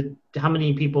 Or is it, how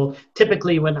many people?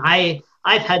 Typically when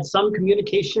I've had some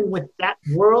communication with that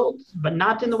world, but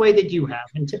not in the way that you have.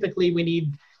 And typically we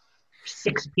need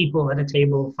 6 people at a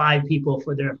table, 5 people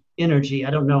for their energy.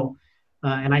 I don't know.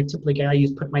 And I put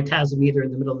my tasometer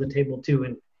in the middle of the table too.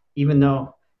 And even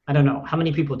though, I don't know, how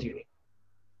many people do you need?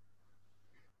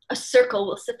 A circle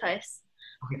will suffice.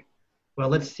 Okay. Well,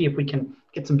 let's see if we can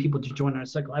get some people to join our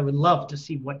circle. I would love to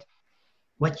see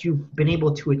what you've been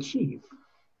able to achieve.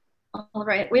 All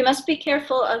right. We must be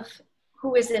careful of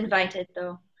who is invited,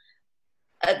 though.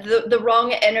 The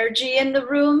wrong energy in the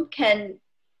room can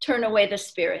turn away the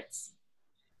spirits.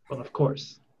 Well, of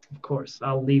course.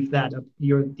 I'll leave that up.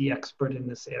 You're the expert in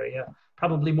this area,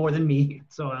 probably more than me.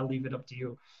 So I'll leave it up to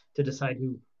you to decide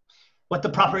what the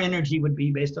proper energy would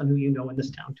be based on who you know in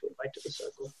this town to invite to the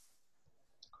circle.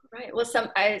 Right. Well,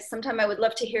 sometime I would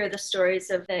love to hear the stories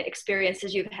of the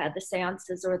experiences you've had, the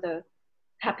seances or the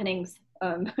happenings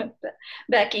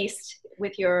back east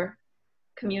with your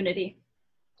community.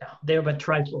 They're but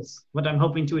trifles. What I'm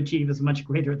hoping to achieve is much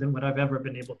greater than what I've ever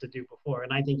been able to do before.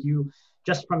 And I think you,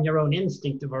 just from your own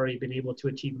instinct, have already been able to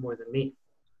achieve more than me.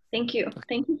 Thank you.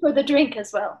 Thank you for the drink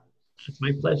as well. It's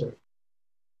my pleasure.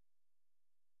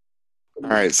 All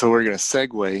right, so we're going to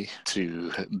segue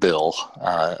to Bill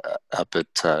up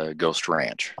at Ghost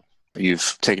Ranch.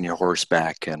 You've taken your horse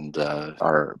back and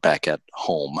are back at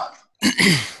home.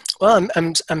 Well,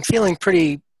 I'm feeling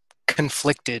pretty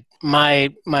conflicted. My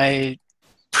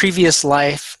previous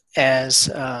life as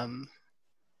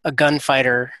a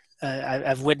gunfighter,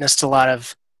 I've witnessed a lot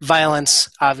of violence,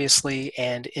 obviously,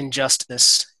 and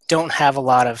injustice. Don't have a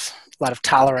lot of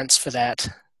tolerance for that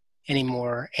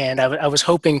anymore. And I was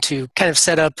hoping to kind of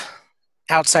set up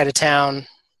outside of town,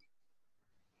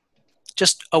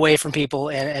 just away from people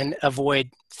and avoid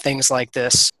things like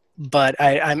this. But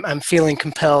I'm feeling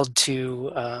compelled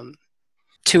to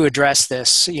address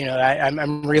this. You know,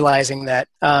 I'm realizing that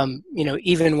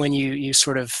even when you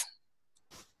sort of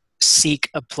seek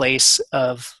a place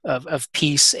of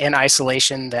peace and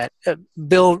isolation, that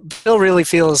Bill really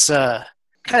feels kind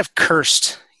of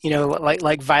cursed. You know,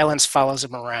 like violence follows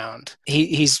him around.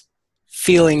 He's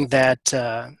feeling that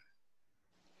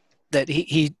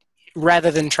he rather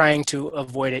than trying to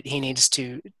avoid it, he needs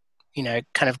to,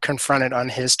 kind of confront it on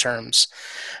his terms.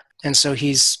 And so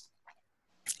he's,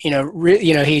 he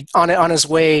on his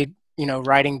way,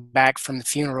 riding back from the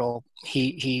funeral,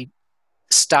 he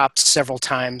stopped several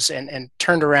times and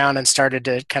turned around and started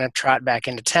to kind of trot back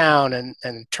into town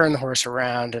and turn the horse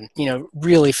around and,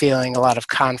 really feeling a lot of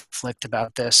conflict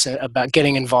about this, about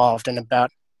getting involved and about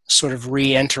sort of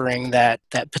re-entering that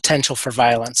potential for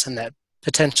violence and that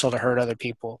potential to hurt other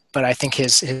people. But I think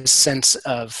his sense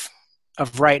of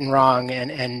right and wrong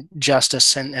and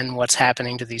justice and what's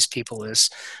happening to these people is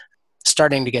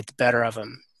starting to get the better of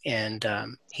him. And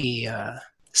he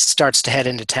starts to head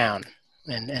into town.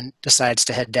 And decides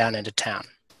to head down into town.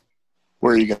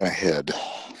 Where are you going to head?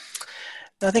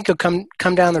 I think he'll come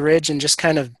down the ridge and just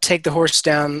kind of take the horse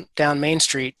down Main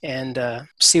Street and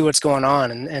see what's going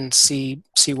on and see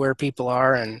where people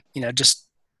are and just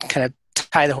kind of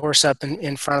tie the horse up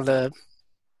in front of the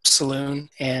saloon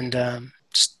and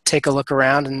just take a look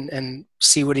around and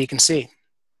see what he can see.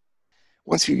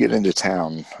 Once you get into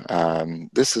town,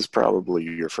 this is probably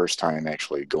your first time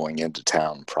actually going into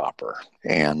town proper.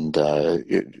 And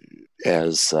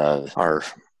as our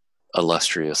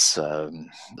illustrious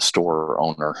store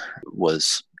owner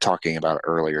was talking about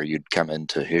earlier. You'd come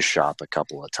into his shop a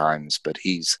couple of times, but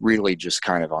he's really just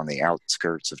kind of on the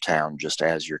outskirts of town just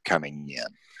as you're coming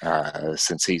in.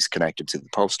 Since he's connected to the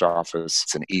post office,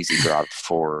 it's an easy drop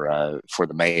for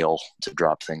the mail to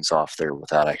drop things off there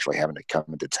without actually having to come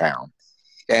into town.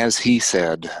 As he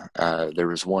said, there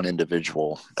was one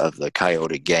individual of the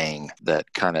Coyote gang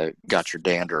that kind of got your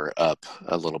dander up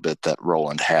a little bit, that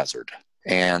Roland Hazard.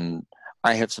 And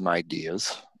I have some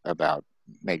ideas about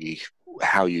maybe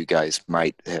how you guys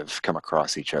might have come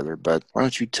across each other, but why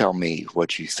don't you tell me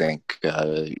what you think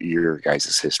your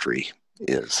guys' history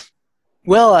is?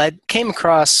 Well, I came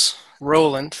across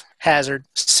Roland Hazard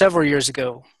several years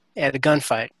ago at a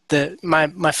gunfight.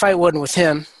 My fight wasn't with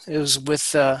him. It was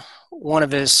with one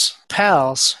of his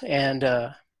pals, and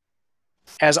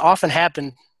as often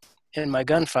happened in my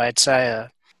gunfights,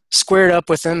 I squared up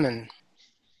with him and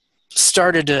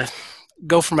started to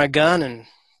go for my gun and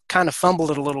kind of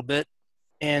fumbled it a little bit,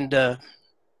 and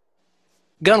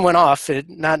gun went off,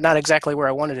 not exactly where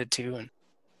I wanted it to, and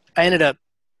I ended up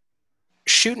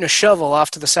shooting a shovel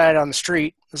off to the side on the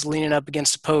street. I was leaning up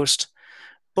against a post.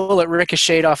 Bullet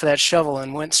ricocheted off of that shovel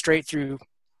and went straight through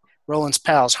Roland's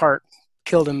pal's heart,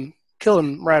 killed him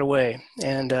right away,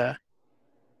 and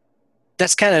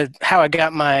that's kind of how I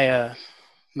got my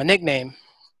nickname,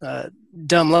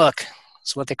 Dumb Luck.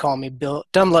 That's what they call me,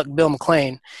 Dumb Luck Bill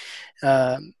McLean.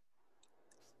 I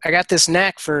got this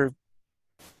knack for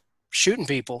shooting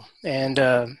people, and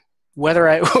whether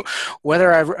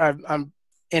I'm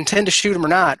intend to shoot them or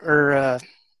not,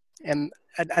 and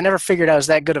I never figured I was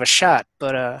that good of a shot,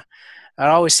 but it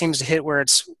always seems to hit where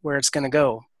it's going to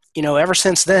go. Ever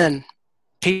since then,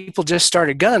 people just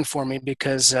started gunning for me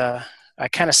because I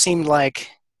kind of seemed like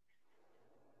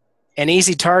an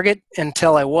easy target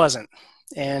until I wasn't.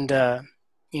 And,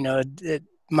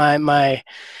 my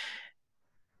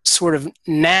sort of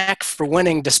knack for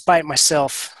winning despite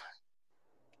myself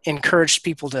encouraged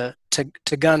people to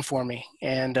gun for me.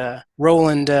 And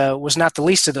Roland was not the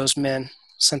least of those men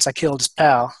since I killed his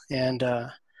pal. And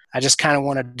I just kind of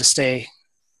wanted to stay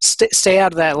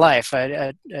out of that life.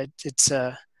 It's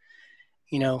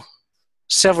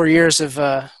several years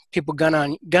of people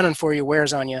gunning for you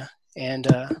wears on you, and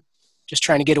just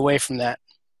trying to get away from that.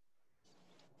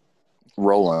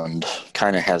 Roland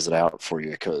kind of has it out for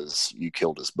you because you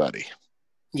killed his buddy.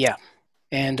 Yeah.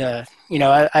 And, I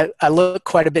looked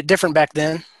quite a bit different back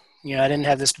then. I didn't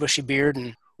have this bushy beard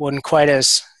and wasn't quite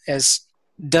as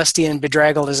dusty and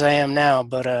bedraggled as I am now.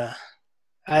 But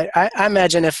I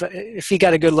imagine if he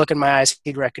got a good look in my eyes,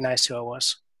 he'd recognize who I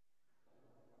was.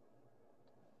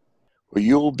 Well,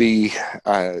 you'll be,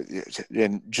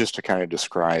 and just to kind of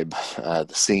describe the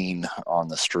scene on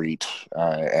the street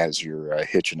as you're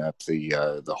hitching up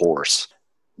the horse.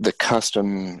 The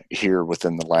custom here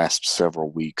within the last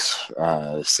several weeks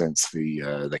since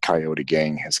the Coyote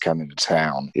gang has come into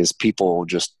town is people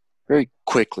just very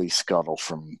quickly scuttle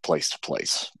from place to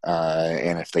place.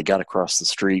 And if they got across the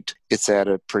street, it's at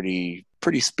a pretty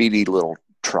speedy little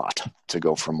trot to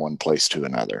go from one place to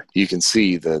another. You can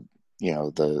see that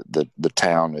the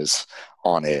town is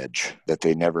on edge, that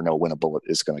they never know when a bullet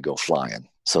is going to go flying.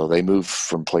 So they move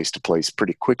from place to place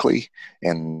pretty quickly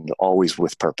and always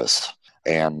with purpose.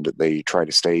 And they try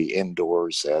to stay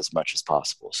indoors as much as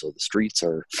possible. So the streets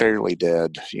are fairly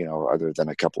dead, other than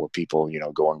a couple of people,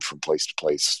 going from place to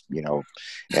place,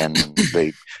 and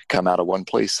they come out of one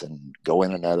place and go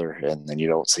in another, and then you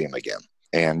don't see them again.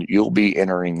 And you'll be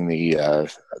entering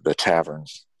the tavern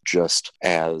just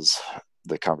as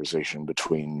the conversation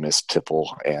between Miss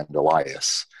Tipple and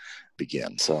Elias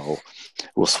begin. So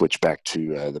we'll switch back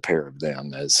to the pair of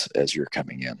them as you're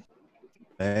coming in.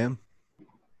 Ma'am?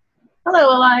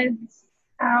 Hello, Elias.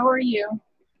 How are you?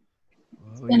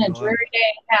 It's been a dreary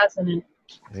day, hasn't it?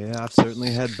 Yeah, I've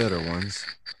certainly had better ones.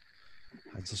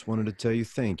 I just wanted to tell you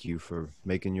thank you for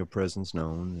making your presence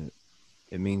known.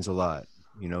 It means a lot.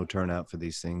 Turnout for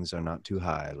these things are not too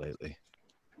high lately.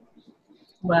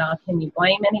 Well, can you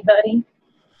blame anybody?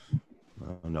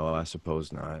 No, I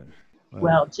suppose not.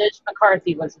 Well, Judge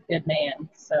McCarthy was a good man,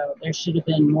 so there should have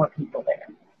been more people there.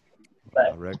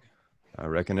 But I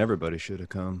reckon everybody should have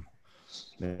come.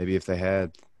 Maybe if they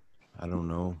had, I don't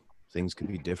know, things could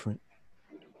be different.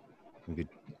 We could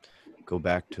go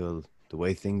back to the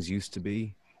way things used to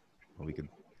be. Or we could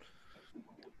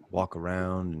walk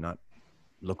around and not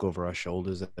look over our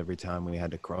shoulders every time we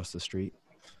had to cross the street.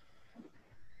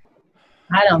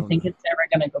 I don't think it's ever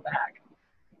going to go back.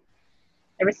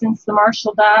 Ever since the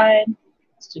marshal died,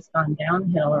 it's just gone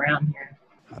downhill around here.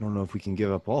 I don't know if we can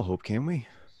give up all hope, can we?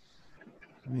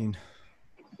 I mean,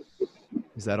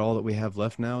 Is that all that we have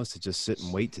left now, is to just sit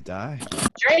and wait to die?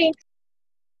 Drink.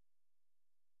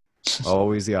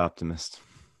 Always the optimist.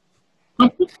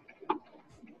 That's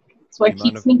what Do you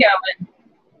mind keeps me going.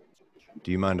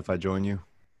 Do you mind if I join you?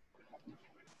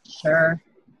 Sure.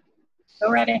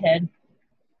 Go right ahead.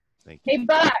 Thank you. Hey,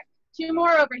 Buck, 2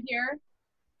 more over here.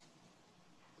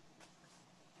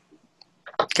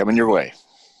 Coming your way.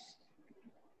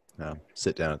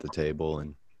 Sit down at the table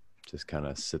and just kind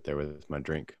of sit there with my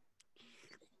drink.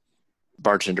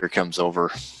 Bartender comes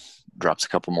over, drops a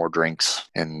couple more drinks,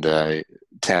 and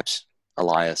taps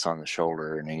Elias on the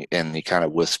shoulder, and he kind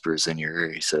of whispers in your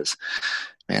ear. He says,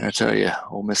 "Man, I tell you,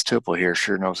 old Miss Tipple here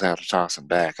sure knows how to toss him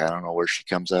back. I don't know where she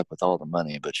comes up with all the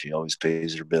money, but she always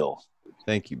pays her bill."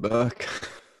 Thank you, Buck.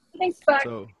 Thanks, Buck.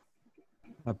 So,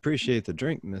 I appreciate the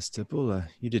drink, Miss Tipple.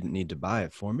 You didn't need to buy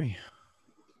it for me.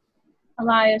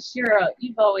 Elias,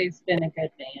 you've always been a good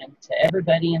man to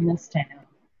everybody in this town.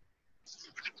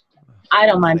 I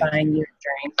don't mind buying you a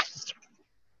drink.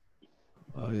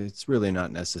 It's really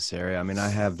not necessary. I mean, I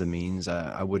have the means.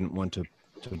 I wouldn't want to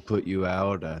put you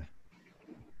out. I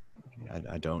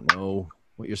don't know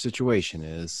what your situation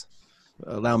is.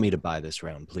 Allow me to buy this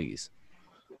round, please.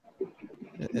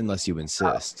 Unless you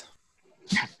insist.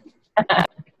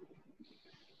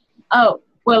 Oh,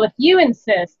 well, if you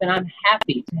insist, then I'm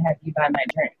happy to have you buy my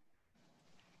drink.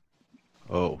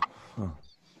 Oh,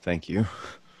 thank you.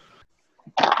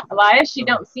 Elias, you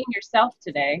don't seem yourself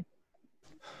today.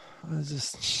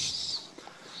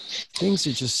 Things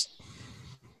are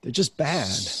they're just bad.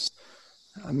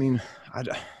 I mean, I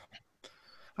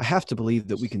have to believe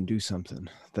that we can do something,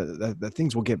 that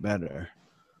things will get better.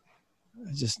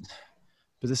 I just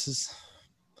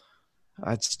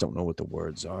don't know what the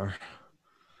words are.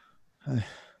 I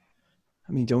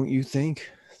mean, don't you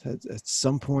think that at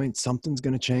some point something's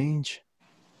going to change?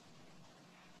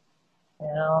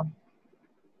 Well,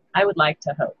 I would like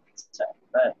to hope so,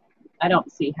 but I don't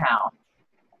see how.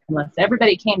 Unless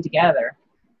everybody came together.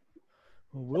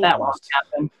 Well, That won't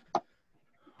happen.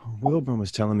 Wilburn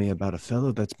was telling me about a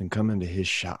fellow that's been coming to his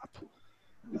shop.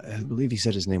 I believe he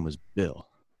said his name was Bill.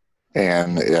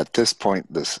 And at this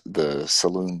point, the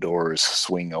saloon doors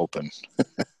swing open.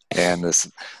 And this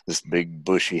big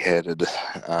bushy-headed,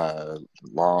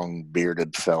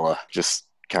 long-bearded fella just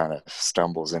kind of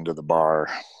stumbles into the bar.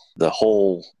 The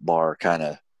whole bar kind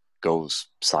of goes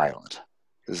silent.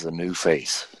 This is a new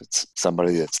face. It's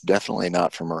somebody that's definitely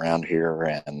not from around here,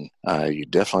 and you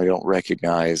definitely don't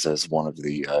recognize as one of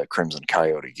the Crimson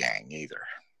Coyote gang either.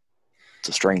 It's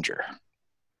a stranger.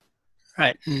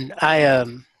 Right. And I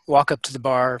walk up to the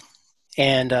bar,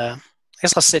 and I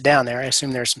guess I'll sit down there. I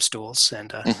assume there's some stools,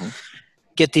 and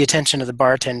get the attention of the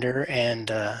bartender and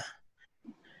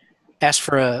ask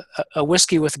for a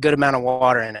whiskey with a good amount of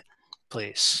water in it,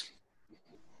 please.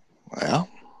 Well,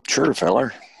 sure,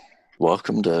 feller.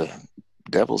 Welcome to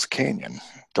Devil's Canyon.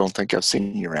 Don't think I've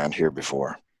seen you around here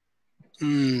before.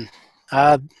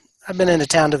 I've been into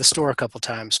town to the store a couple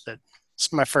times, but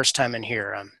it's my first time in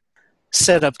here. I'm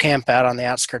set up camp out on the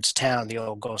outskirts of town, the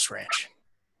old Ghost Ranch.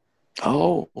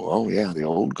 Oh yeah, the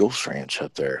old Ghost Ranch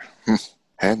up there.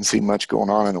 Hadn't seen much going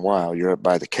on in a while. You're up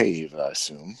by the cave, I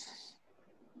assume.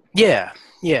 Yeah.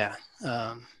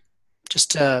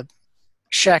 Just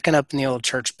shacking up in the old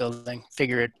church building.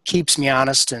 Figure it keeps me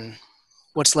honest, and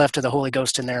what's left of the Holy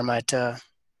Ghost in there might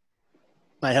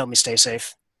help me stay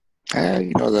safe.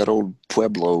 That old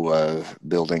Pueblo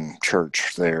building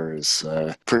church there is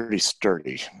pretty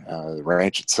sturdy. The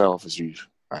ranch itself, as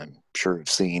I'm sure have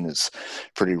seen, is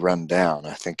pretty run down.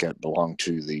 I think it belonged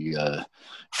to the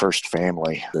first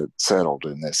family that settled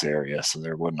in this area, so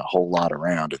there wasn't a whole lot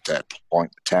around at that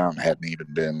point. The town hadn't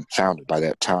even been founded by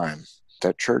that time.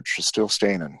 That church is still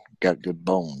standing, got good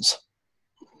bones.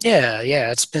 Yeah,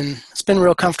 it's been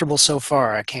real comfortable so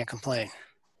far. I can't complain.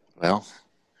 Well,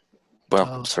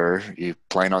 welcome, sir. You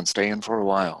plan on staying for a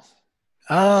while?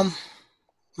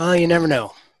 Well, you never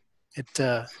know.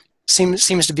 It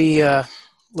seems to be a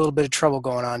little bit of trouble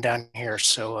going on down here,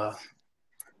 so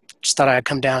just thought I'd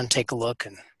come down and take a look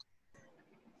and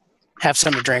have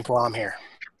something to drink while I'm here.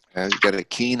 You got a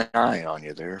keen eye on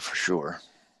you there for sure.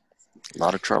 A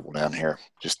lot of trouble down here.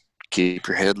 Just keep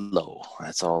your head low.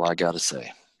 That's all I got to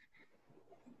say.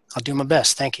 I'll do my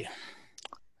best. Thank you.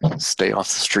 Stay off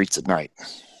the streets at night.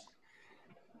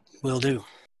 Will do.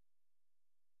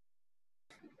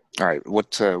 All right.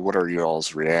 What are you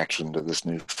all's reaction to this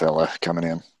new fella coming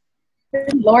in?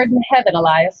 Good Lord in heaven,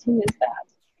 Elias. Who is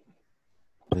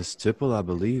that? Miss Tipple, I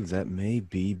believe that may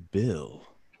be Bill.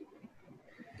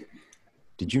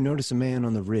 Did you notice a man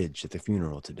on the ridge at the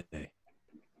funeral today?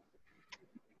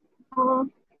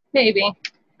 Maybe.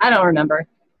 I don't remember.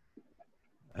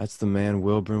 That's the man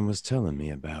Wilburn was telling me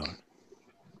about.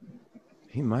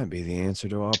 He might be the answer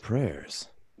to our prayers.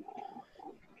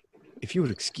 If you would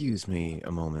excuse me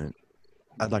a moment,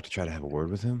 I'd like to try to have a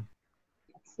word with him.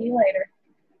 See you later.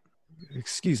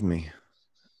 Excuse me.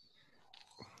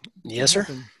 Yes, sir?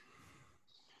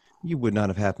 You would not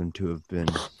have happened to have been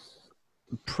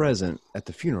present at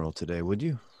the funeral today, would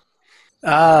you?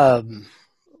 At From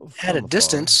a afar.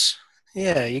 distance.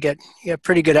 Yeah, you got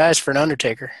pretty good eyes for an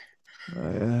undertaker.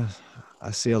 I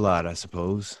see a lot, I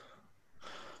suppose.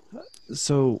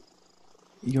 So,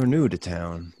 you're new to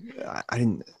town.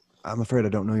 I'm afraid I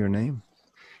don't know your name.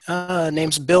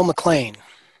 Name's Bill McLean.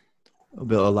 Oh,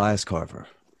 Bill, Elias Carver.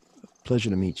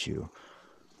 Pleasure to meet you.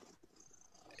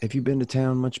 Have you been to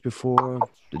town much before?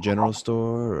 The general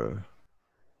store, or?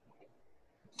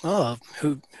 Oh,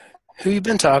 who you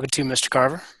been talking to, Mr.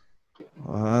 Carver?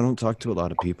 I don't talk to a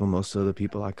lot of people. Most of the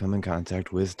people I come in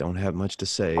contact with don't have much to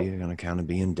say on account of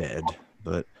being dead.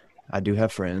 But I do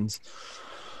have friends.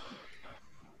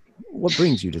 What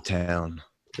brings you to town,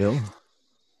 Bill?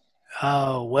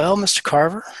 Well, Mr.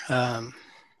 Carver,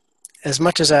 as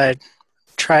much as I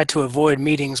try to avoid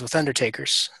meetings with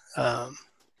undertakers, I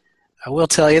will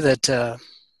tell you that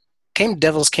came to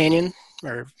Devil's Canyon,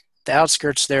 or the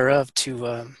outskirts thereof,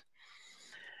 to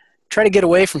try to get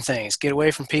away from things, get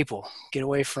away from people, get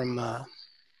away from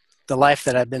the life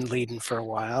that I've been leading for a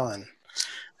while, and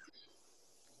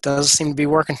doesn't seem to be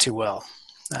working too well.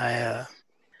 I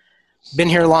been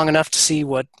here long enough to see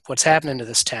what's happening to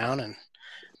this town, and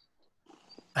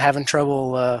I'm having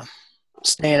trouble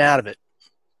staying out of it.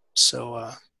 So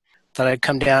thought I'd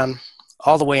come down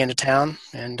all the way into town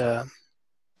and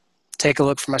take a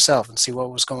look for myself and see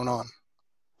what was going on.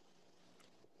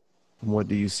 What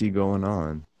do you see going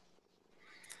on?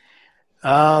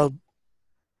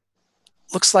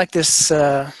 Looks like this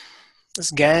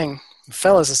gang of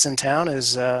fellas that's in town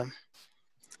is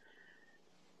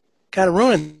kind of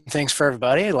ruining things for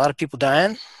everybody. A lot of people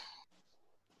dying.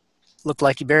 Looked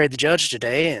like you buried the judge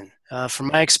today, and from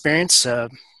my experience,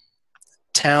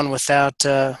 town without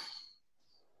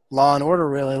law and order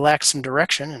really lacks some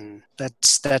direction, and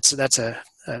that's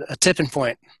a tipping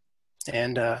point.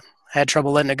 And had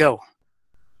trouble letting it go.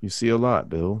 You see a lot,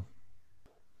 Bill.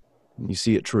 You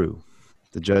see it true.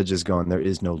 The judge is gone. There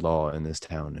is no law in this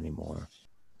town anymore.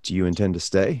 Do you intend to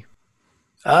stay?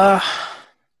 Well,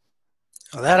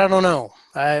 that I don't know.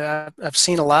 I've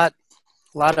seen a lot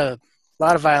of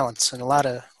violence and a lot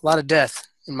of death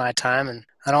in my time, and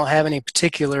I don't have any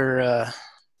particular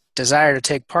desire to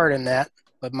take part in that.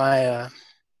 But my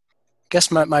guess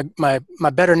my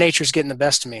better nature's getting the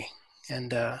best of me,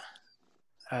 and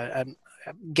I'm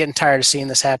getting tired of seeing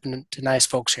this happen to nice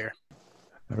folks here.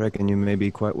 I reckon you may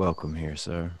be quite welcome here,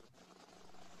 sir.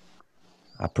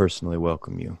 I personally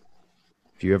welcome you.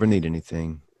 If you ever need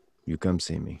anything, you come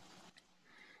see me.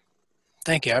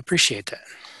 Thank you. I appreciate that.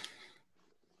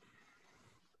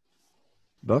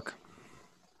 Buck,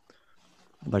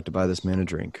 I'd like to buy this man a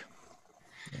drink.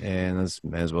 And let's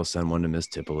may as well send one to Miss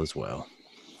Tipple as well.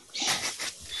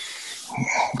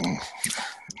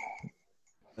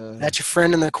 That's your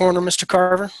friend in the corner, Mr.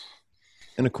 Carver?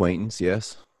 An acquaintance,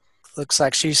 yes. Looks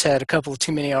like she's had a couple of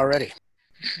too many already.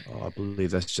 Oh, I believe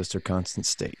that's just her constant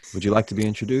state. Would you like to be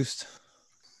introduced?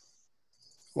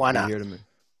 Why not?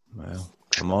 Well,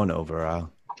 come on over.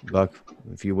 Buck,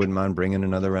 if you wouldn't mind bringing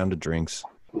another round of drinks.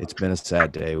 It's been a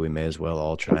sad day. We may as well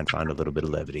all try and find a little bit of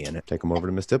levity in it. Take them over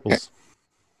to Miss Tipples.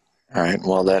 All right.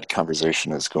 While that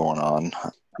conversation is going on,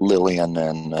 Lillian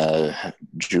and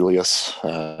Julius,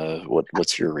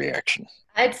 what's your reaction?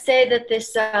 I'd say that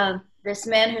this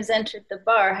man who's entered the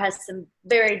bar has some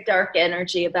very dark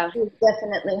energy about him. He's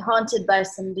definitely haunted by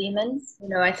some demons. You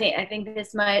know, I think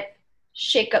this might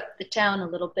shake up the town a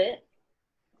little bit.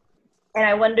 And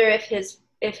I wonder if his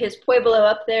pueblo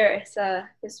up there,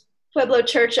 his Pueblo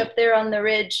church up there on the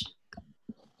ridge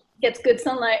gets good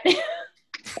sunlight.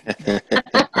 I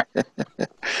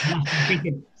think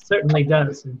it certainly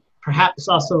does, and perhaps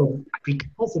also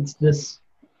because it's this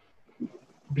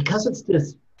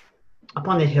up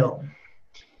on the hill,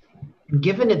 and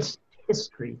given its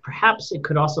history, perhaps it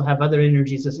could also have other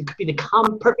energies. It could be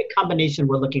the perfect combination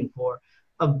we're looking for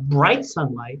of bright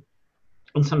sunlight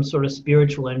and some sort of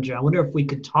spiritual energy. I wonder if we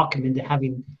could talk him into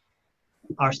having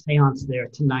our seance there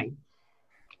tonight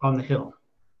on the hill.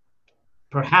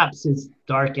 Perhaps his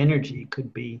dark energy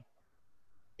could be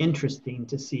interesting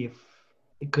to see if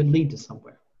it could lead to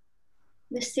somewhere.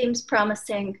 This seems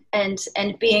promising, and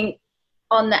being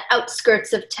on the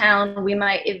outskirts of town, we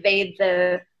might evade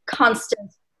the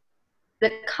constant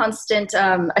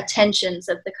attentions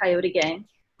of the Coyote Gang.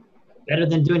 Better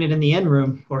than doing it in the inn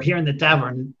room or here in the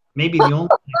tavern. maybe the only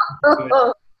place to do it.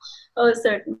 Oh,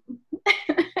 certainly.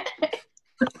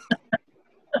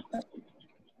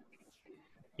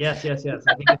 Yes. I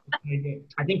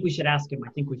think we should ask him. I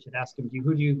think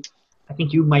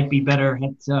you might be better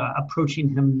at approaching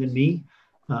him than me.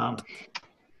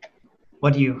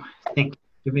 What do you think,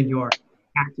 given your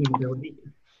acting ability?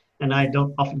 And I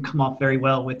don't often come off very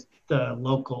well with the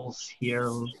locals here.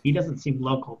 He doesn't seem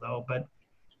local though, but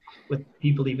with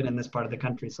people even in this part of the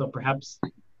country. So perhaps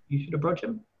you should approach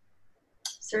him.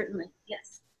 Certainly,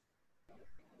 yes.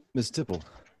 Ms. Tipple,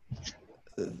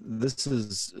 this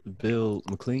is Bill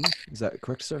McLean. Is that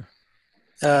correct, sir?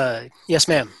 Yes,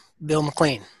 ma'am. Bill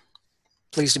McLean.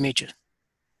 Pleased to meet you.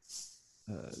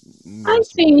 I've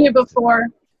seen you before.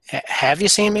 Have you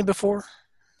seen me before?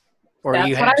 Or That's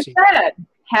you what have I seen? said.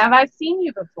 Have I seen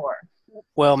you before?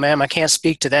 Well, ma'am, I can't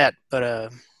speak to that, but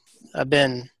I've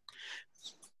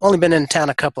only been in town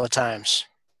a couple of times,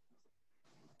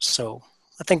 so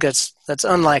I think that's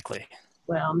unlikely.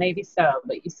 Well, maybe so,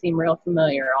 but you seem real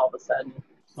familiar all of a sudden.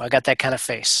 Well, I got that kind of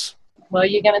face. Well,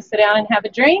 you gonna sit down and have a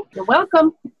drink? You're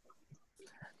welcome.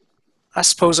 I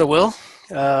suppose I will.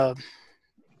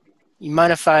 You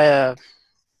mind if I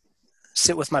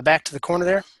sit with my back to the corner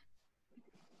there?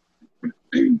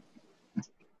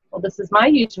 Well, this is my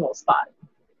usual spot.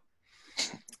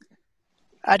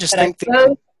 I just But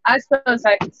think I suppose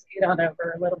I could scoot on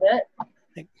over a little bit.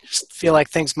 I just feel like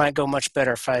things might go much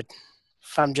better if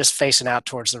I'm just facing out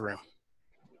towards the room.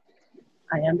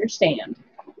 I understand.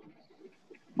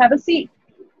 Have a seat.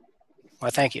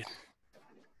 Well, thank you.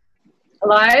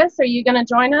 Elias, are you going to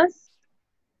join us?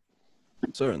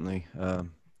 Certainly.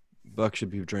 Buck should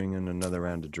be drinking another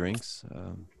round of drinks.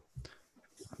 I'd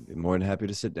be more than happy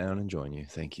to sit down and join you.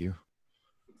 Thank you.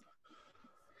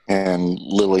 And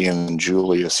Lillian and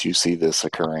Julius, you see this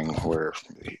occurring where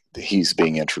he's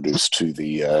being introduced to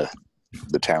the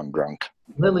town drunk.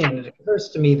 Lillian, it occurs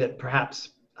to me that perhaps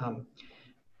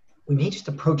we may just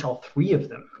approach all three of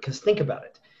them. Because think about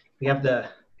it. We have the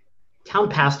town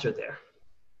pastor there.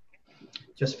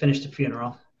 Just finished a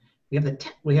funeral. She's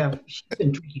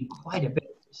been drinking quite a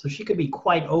bit. So she could be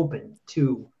quite open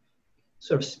to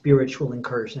sort of spiritual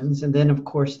incursions. And then, of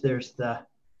course, there's the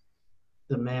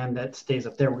man that stays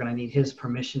up there. We're going to need his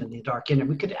permission in the dark inn. And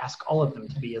we could ask all of them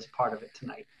to be as part of it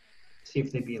tonight. See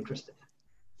if they'd be interested.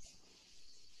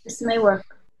 This may work.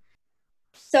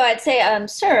 So I'd say,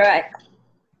 sir,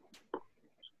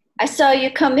 I saw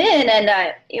you come in,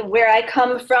 and where I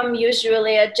come from,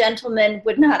 usually a gentleman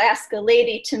would not ask a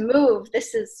lady to move.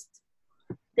 This is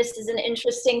an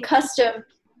interesting custom.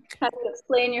 How do you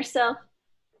explain yourself?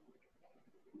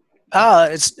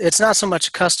 It's not so much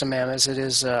a custom, ma'am, as it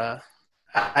is. I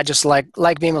just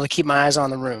like being able to keep my eyes on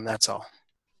the room. That's all.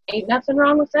 Ain't nothing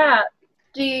wrong with that.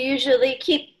 Do you usually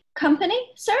keep company,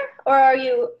 sir, or are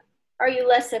you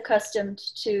less accustomed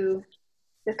to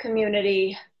the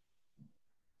community?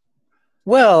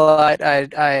 Well,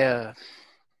 I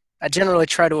generally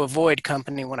try to avoid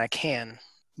company when I can,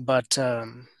 but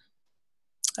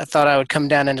I thought I would come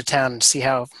down into town and see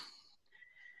how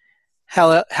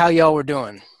y'all were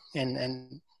doing,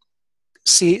 and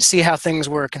see how things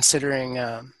were, considering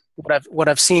what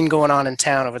I've seen going on in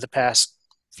town over the past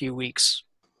few weeks.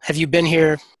 Have you been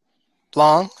here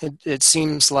long? It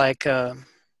seems like that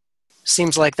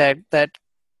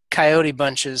coyote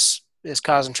bunch is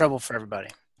causing trouble for everybody.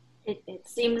 It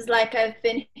seems like I've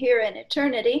been here an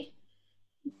eternity,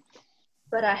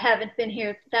 but I haven't been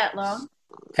here that long.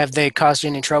 Have they caused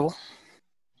you any trouble?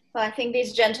 Well, I think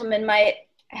these gentlemen might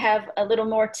have a little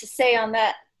more to say on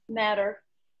that matter,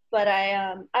 but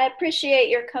I appreciate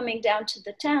your coming down to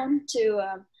the town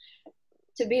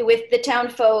to be with the town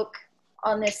folk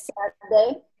on this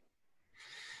Saturday.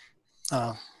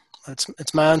 Oh,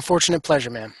 it's my unfortunate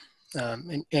pleasure, ma'am.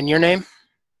 And your name?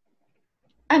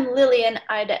 I'm Lillian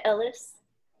Ida Ellis.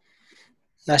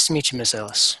 Nice to meet you, Miss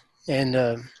Ellis. And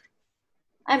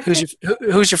I'm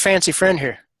who's your fancy friend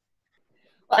here?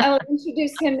 Well, I will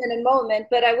introduce him in a moment,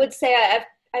 but I would say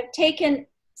I've taken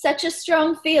such a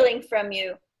strong feeling from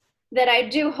you that I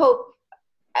do hope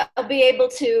I'll be able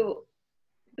to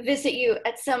visit you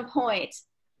at some point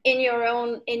in your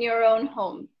own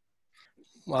home.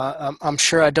 Well, I'm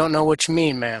sure I don't know what you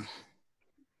mean, ma'am.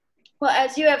 Well,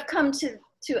 as you have come to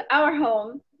our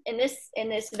home in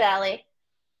this valley,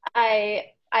 I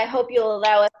hope you'll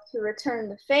allow us to return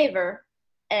the favor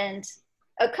and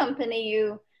accompany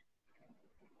you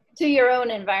to your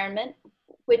own environment,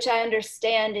 which I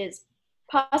understand is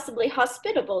possibly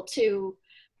hospitable to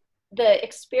the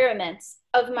experiments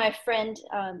of my friend,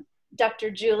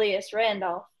 Dr. Julius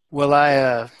Randolph. Well,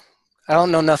 I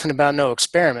don't know nothing about no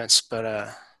experiments,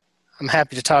 but I'm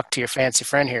happy to talk to your fancy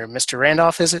friend here. Mr.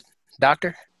 Randolph, is it?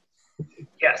 Doctor?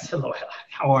 Yes, hello.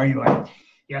 How are you?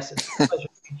 Yes, it's a pleasure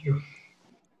to meet you.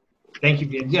 Thank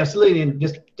you. Yes, Lillian,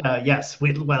 yes.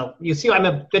 Well, you see, I'm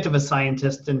a bit of a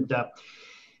scientist, and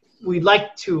we'd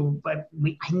like to, but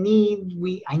I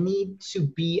need to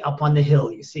be up on the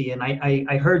hill, you see. And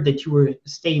I heard that you were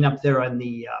staying up there on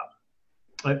the,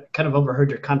 I kind of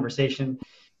overheard your conversation,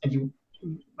 and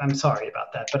I'm sorry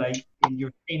about that, but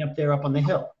you're staying up there up on the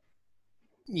hill.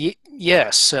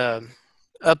 Yes,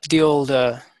 up the old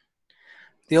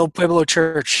Pueblo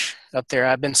church up there.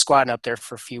 I've been squatting up there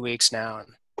for a few weeks now, and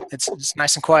it's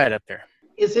nice and quiet up there.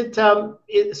 Is it so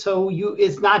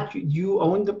it's not you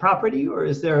own the property, or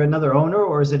is there another owner,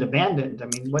 or is it abandoned? I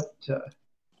mean, what?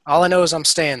 All I know is I'm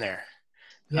staying there.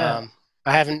 Yeah.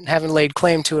 I haven't laid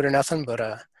claim to it or nothing,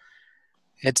 but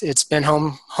it's been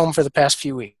home for the past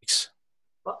few weeks.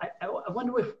 Well, I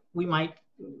wonder if we might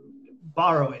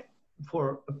borrow it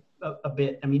for a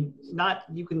bit. I mean,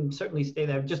 you can certainly stay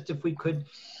there. Just if we could,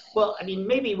 well, I mean,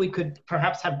 maybe we could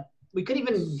perhaps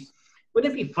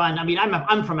wouldn't it be fun? I mean,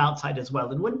 I'm from outside as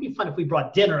well, and wouldn't it be fun if we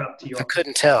brought dinner up to your? I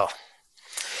couldn't tell.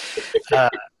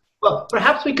 Well,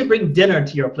 perhaps we could bring dinner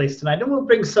to your place tonight, and we'll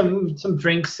bring some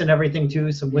drinks and everything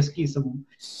too, some whiskey, some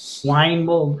wine.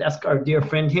 We'll ask our dear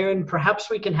friend here, and perhaps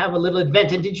we can have a little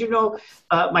event. And did you know,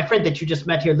 my friend that you just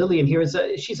met here, Lillian, here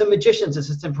she's a magician's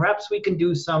assistant. Perhaps we can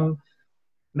do some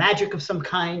magic of some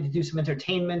kind, do some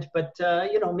entertainment. But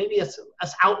maybe us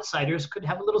outsiders could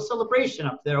have a little celebration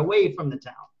up there, away from the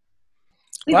town.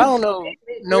 Well, I don't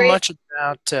know much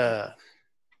about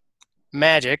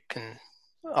magic and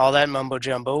all that mumbo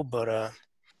jumbo, but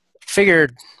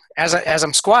figured as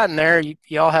I'm squatting there,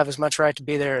 you all have as much right to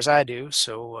be there as I do.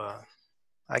 So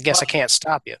I guess I can't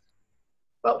stop you.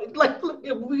 Well,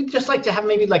 we'd just like to have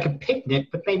maybe like a picnic,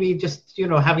 but maybe just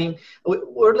we're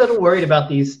a little worried about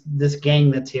this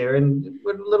gang that's here, and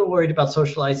we're a little worried about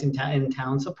socializing in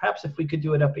town. So perhaps if we could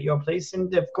do it up at your place,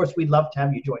 and of course we'd love to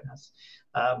have you join us.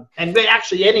 And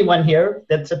actually, anyone here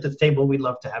that's at this table, we'd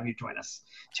love to have you join us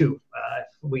too.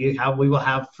 We will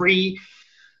have free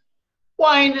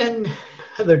wine and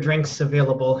other drinks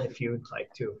available if you'd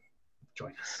like to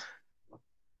join us.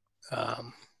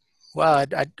 Well,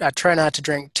 I try not to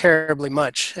drink terribly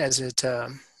much, as it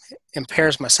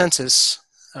impairs my senses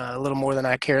a little more than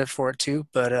I care for it to.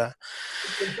 But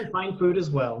fine food as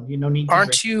well.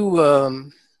 Aren't you a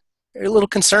little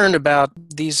concerned about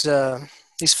these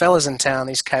fellas in town,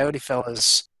 these coyote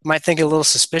fellas? Might think a little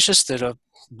suspicious that a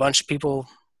bunch of people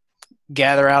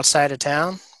gather outside of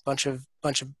town, bunch of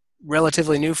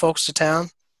relatively new folks to town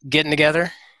getting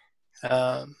together.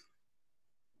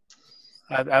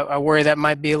 I worry that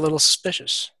might be a little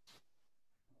suspicious.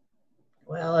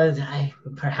 Well,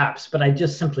 perhaps, but I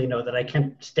just simply know that I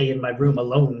can't stay in my room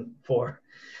alone for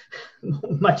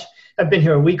much. I've been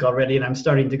here a week already, and I'm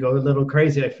starting to go a little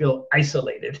crazy. I feel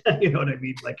isolated. You know what I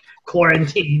mean? Like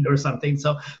quarantined or something.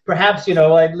 So perhaps,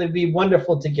 it'd be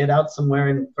wonderful to get out somewhere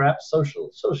and perhaps social,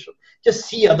 just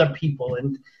see other people.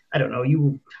 And I don't know,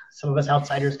 some of us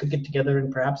outsiders could get together,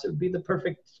 and perhaps it would be the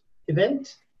perfect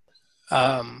event.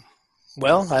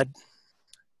 Well,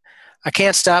 I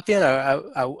can't stop you,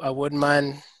 and I wouldn't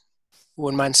mind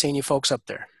seeing you folks up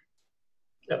there.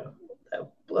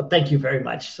 Well, thank you very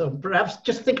much. So perhaps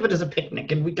just think of it as a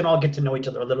picnic, and we can all get to know each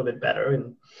other a little bit better.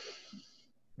 And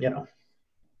I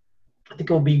think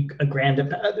it will be a grand.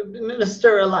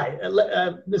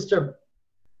 Mr.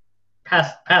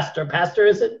 Pastor,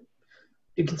 is it?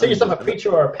 Do you consider yourself a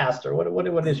preacher or a pastor?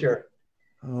 What is your?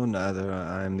 Oh, neither.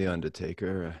 I'm the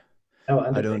Undertaker.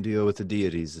 Undertaker. I don't deal with the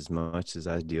deities as much as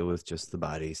I deal with just the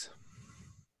bodies.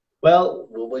 Well,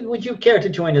 would you care to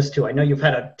join us too? I know you've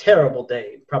had a terrible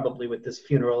day, probably with this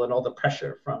funeral and all the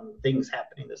pressure from things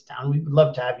happening in this town. We would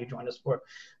love to have you join us for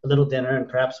a little dinner, and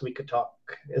perhaps we could talk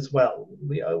as well.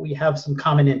 We have some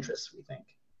common interests, we think.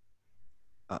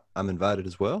 I'm invited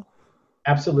as well?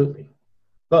 Absolutely.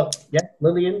 Well, yeah,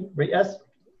 Lillian, yes,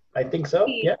 I think so,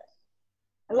 yeah.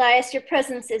 Elias, your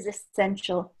presence is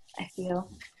essential, I feel.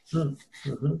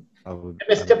 Mm-hmm.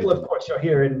 Miss Tipple, of course, you're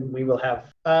here, and we will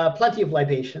have plenty of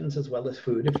libations as well as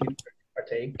food if you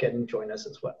partake and join us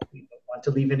as well. We don't want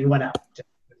to leave anyone out.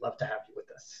 We'd love to have you with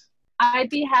us. I'd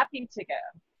be happy to go.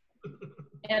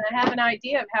 And I have an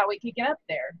idea of how we could get up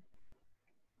there.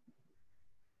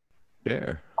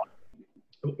 Sure.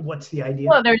 What's the idea?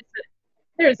 Well,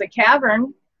 there's a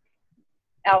cavern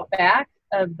out back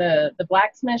of the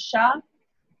blacksmith shop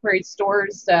where he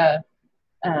stores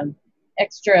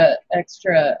extra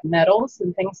metals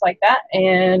and things like that.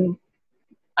 And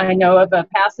I know of a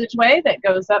passageway that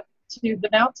goes up to the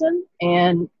mountain,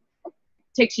 and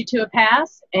takes you to a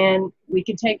pass, and we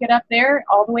can take it up there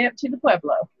all the way up to the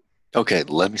Pueblo. Okay,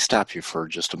 let me stop you for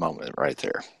just a moment right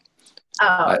there.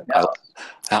 Oh, no.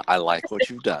 I like what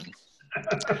you've done,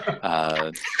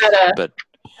 But,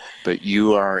 but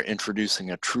you are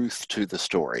introducing a truth to the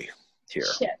story here.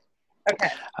 shit. Okay.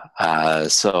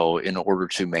 So in order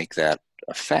to make that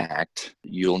a fact,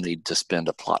 you'll need to spend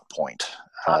a plot point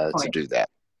to do that.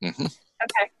 Mm-hmm.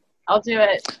 Okay. I'll do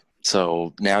it.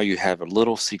 So now you have a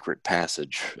little secret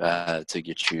passage to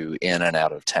get you in and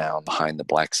out of town behind the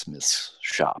blacksmith's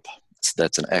shop.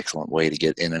 That's an excellent way to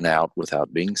get in and out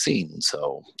without being seen.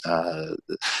 So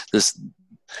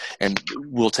and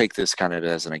we'll take this kind of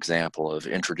as an example of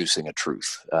introducing a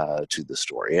truth to the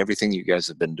story. Everything you guys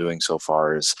have been doing so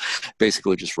far is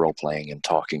basically just role playing and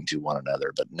talking to one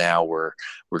another. But now we're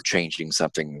changing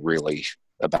something really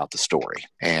about the story,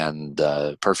 and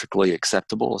perfectly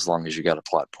acceptable as long as you got a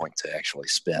plot point to actually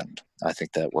spend. I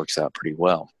think that works out pretty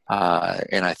well.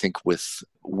 And I think with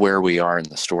where we are in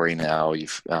the story now,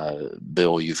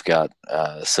 Bill, you've got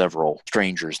several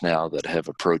strangers now that have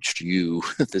approached you,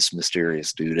 this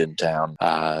mysterious dude in town,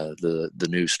 the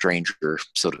new stranger,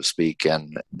 so to speak,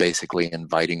 and basically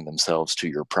inviting themselves to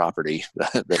your property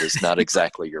that is not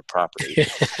exactly your property.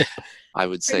 I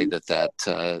would say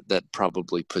that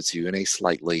probably puts you in a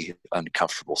slightly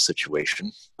uncomfortable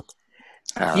situation.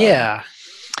 Yeah.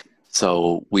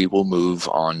 So we will move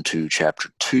on to chapter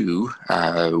 2,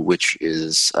 which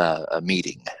is a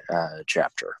meeting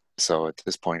chapter. So at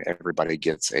this point, everybody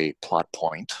gets a plot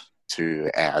point to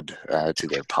add to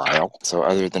their pile. So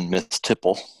other than Miss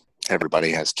Tipple,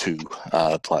 everybody has 2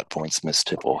 plot points. Miss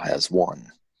Tipple has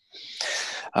 1.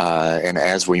 And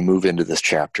as we move into this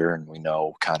chapter, and we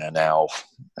know kind of now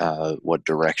what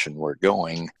direction we're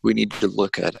going, we need to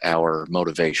look at our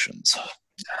motivations.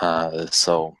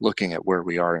 So looking at where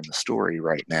we are in the story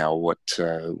right now, what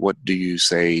do you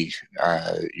say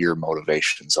your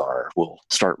motivations are? We'll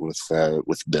start with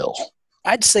Bill.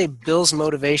 I'd say Bill's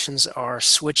motivations are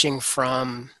switching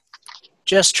from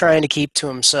just trying to keep to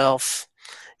himself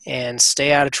and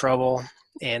stay out of trouble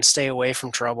and stay away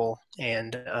from trouble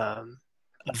and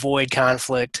avoid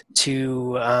conflict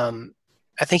to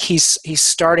I think he's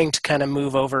starting to kind of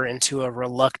move over into a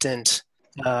reluctant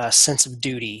sense of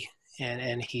duty,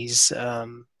 and he's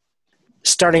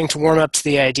starting to warm up to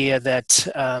the idea that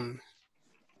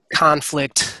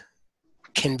conflict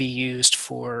can be used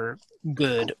for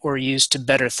good or used to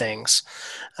better things,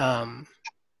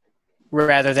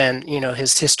 rather than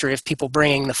his history of people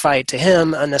bringing the fight to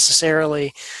him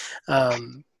unnecessarily,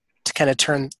 to kind of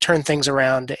turn things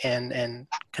around and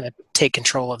kind of take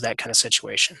control of that kind of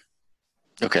situation.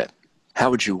 Okay. How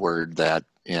would you word that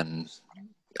in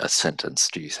a sentence,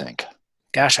 do you think?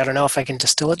 Gosh, I don't know if I can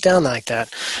distill it down like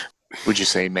that. Would you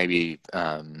say maybe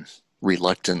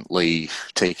reluctantly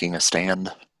taking a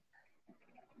stand?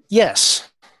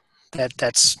 Yes.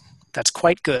 That's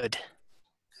quite good.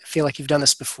 I feel like you've done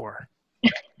this before.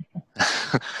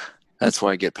 That's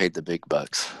why I get paid the big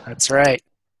bucks. That's right.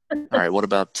 All right, what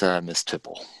about Miss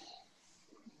Tipple?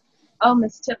 Oh,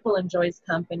 Miss Tipple enjoys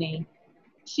company.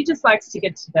 She just likes to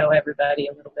get to know everybody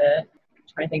a little bit. I'm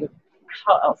trying to think of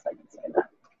how else I can say that.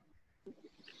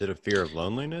 Is it a fear of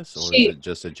loneliness, or is it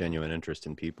just a genuine interest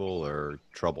in people or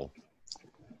trouble?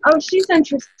 Oh, she's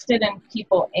interested in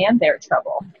people and their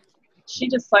trouble. She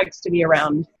just likes to be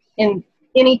around in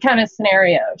any kind of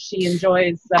scenario. She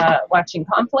enjoys watching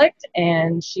conflict,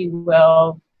 and she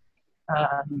will,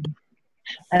 I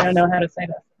don't know how to say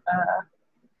this.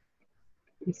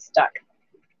 I'm stuck.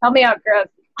 Help me out, Chris.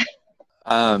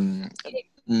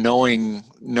 Knowing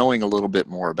a little bit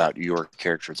more about your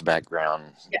character's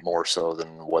background, more so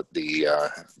than what the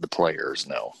players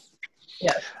know.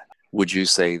 Yes. Would you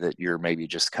say that you're maybe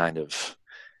just kind of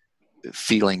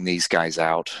feeling these guys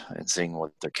out and seeing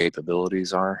what their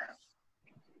capabilities are?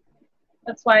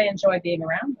 That's why I enjoy being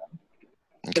around them.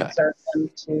 Okay. To observe them,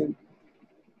 to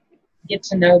get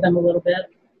to know them a little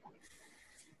bit.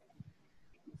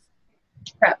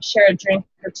 Perhaps share a drink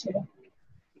or 2.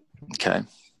 Okay.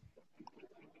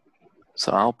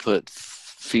 So I'll put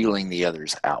feeling the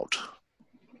others out.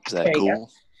 Is that cool? Go.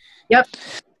 Yep.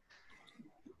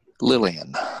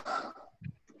 Lillian.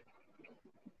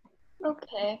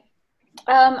 Okay.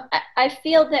 I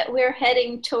feel that we're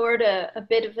heading toward a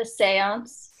bit of a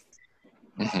seance.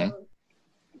 Mm-hmm.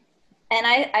 And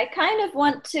I kind of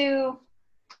want to,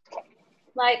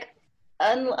 like,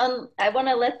 I want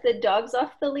to let the dogs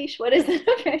off the leash. What is it?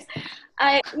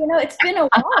 It's been a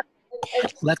while.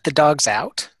 Let the dogs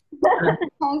out?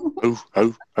 Oh.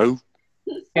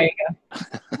 There you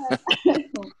go.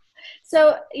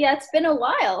 So yeah, it's been a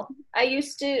while. I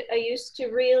used to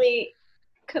really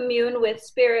commune with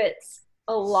spirits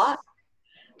a lot.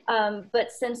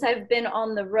 But since I've been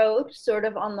on the road, sort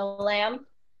of on the lam,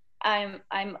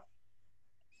 I'm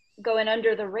going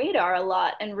under the radar a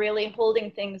lot and really holding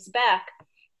things back.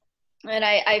 And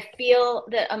I feel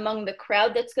that among the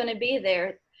crowd that's going to be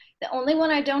there, the only one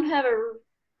I don't have a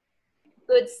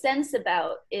good sense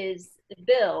about is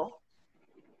Bill.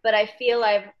 But I feel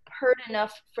I've heard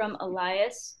enough from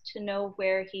Elias to know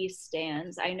where he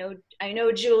stands. I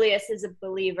know Julius is a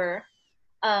believer.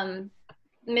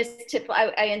 Miss Tipple,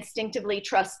 I instinctively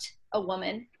trust a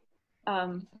woman.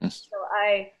 So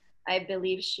I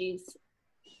believe she's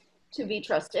to be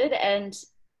trusted. And,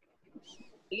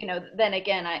 you know, then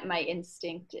again, my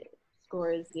instinct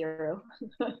score is 0.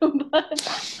 But,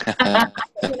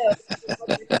 you know,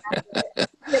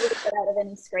 really get out of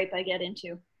any scrape I get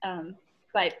into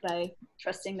by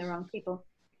trusting the wrong people.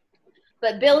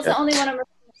 But Bill's the only one I'm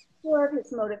sure of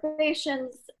his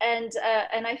motivations, and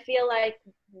I feel like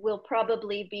we'll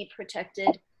probably be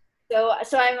protected. So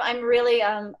I'm really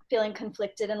feeling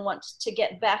conflicted and want to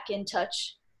get back in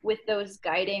touch with those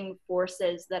guiding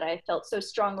forces that I felt so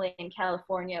strongly in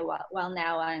California, while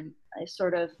now I'm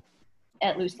sort of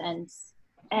at loose ends.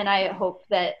 And I hope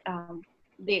that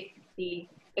the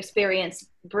experience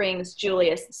brings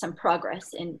Julius some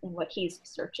progress in what he's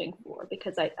searching for,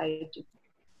 because I do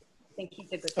think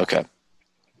he's a good guy. Okay.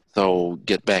 So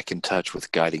get back in touch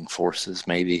with guiding forces,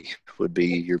 maybe, would be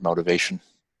your motivation.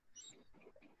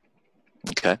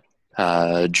 Okay.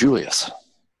 Julius.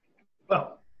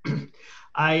 Well,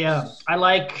 I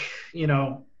like, you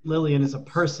know, Lillian as a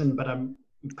person, but I'm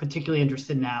particularly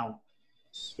interested now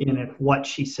in if what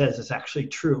she says is actually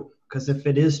true. Because if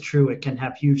it is true, it can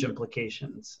have huge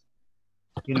implications.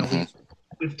 You know,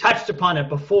 we've touched upon it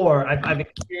before. I've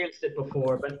experienced it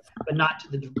before, but not to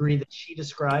the degree that she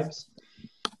describes.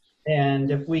 And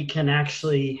if we can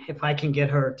actually, if I can get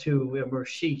her to, or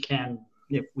she can,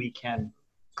 if we can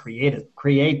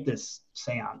create this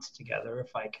seance together,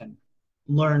 if I can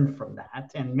learn from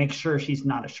that and make sure she's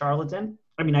not a charlatan.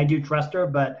 I mean, I do trust her,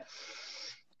 but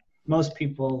most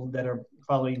people that are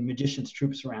following magicians'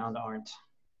 troops around aren't,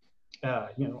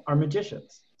 are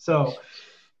magicians. So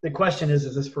the question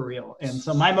is this for real? And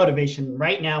so my motivation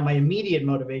right now, my immediate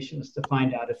motivation is to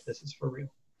find out if this is for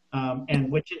real. And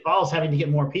which involves having to get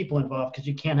more people involved, because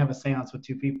you can't have a seance with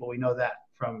 2 people. We know that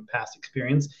from past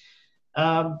experience.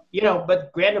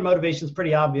 But grander motivation is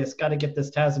pretty obvious. Got to get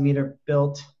this Tazometer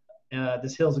built.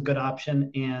 This hill's a good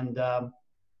option. And,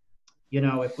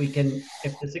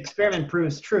 if this experiment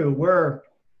proves true, we're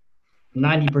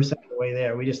 90% of the way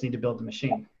there. We just need to build the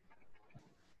machine.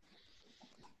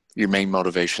 Your main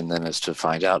motivation then is to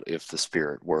find out if the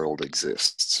spirit world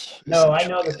exists. No, I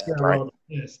know the spirit world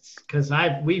exists because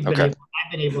I've been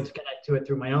able to connect to it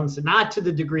through my own, so not to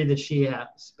the degree that she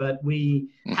has, but we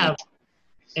have.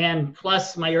 And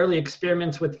plus, my early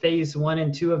experiments with phase 1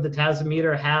 and 2 of the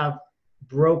Tazometer have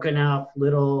broken out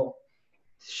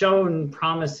shown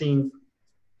promising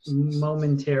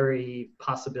momentary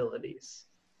possibilities,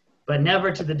 but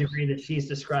never to the degree that she's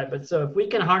described. But so if we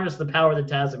can harness the power of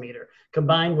the Tazometer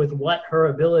combined with what her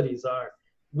abilities are,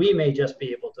 we may just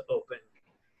be able to open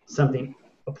something,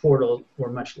 a portal, or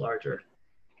much larger.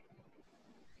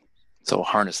 So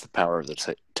harness the power of the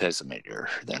Tazometer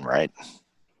then, right?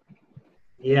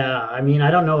 Yeah, I mean, I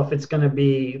don't know if it's going to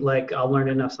be like I'll learn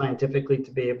enough scientifically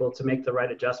to be able to make the right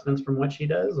adjustments from what she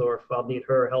does, or if I'll need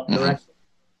her help directly.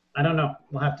 I don't know.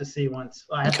 We'll have to see once.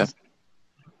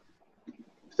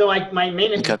 So my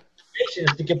main motivation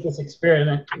is to get this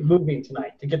experiment moving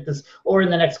tonight, to get this, or in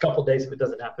the next couple of days if it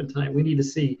doesn't happen tonight. We need to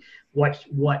see what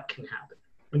can happen.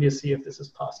 We need to see if this is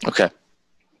possible. Okay.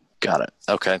 Got it.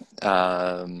 Okay.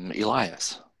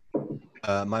 Elias.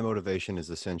 My motivation is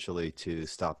essentially to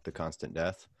stop the constant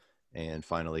death and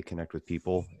finally connect with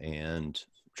people and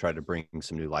try to bring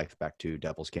some new life back to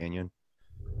Devil's Canyon.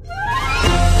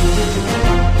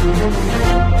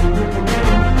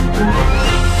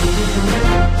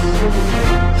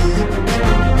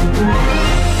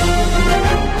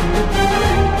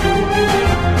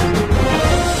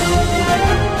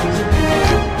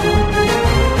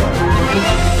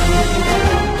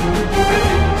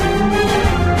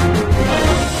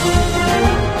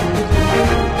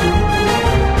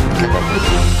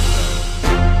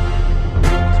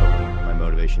 My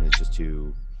motivation is just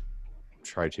to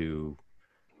try to,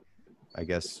 I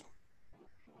guess,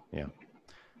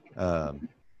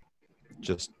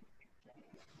 just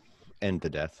end the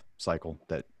death cycle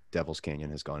that Devil's Canyon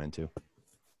has gone into.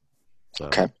 So,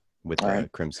 with the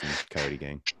Crimson Coyote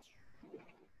Gang.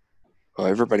 Well,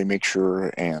 everybody make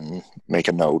sure and make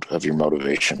a note of your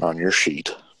motivation on your sheet.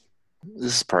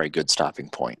 this is probably a good stopping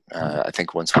point. I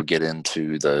think once we get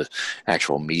into the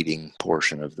actual meeting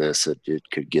portion of this, it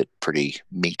could get pretty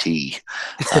meaty.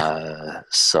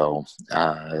 So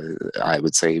I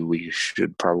would say we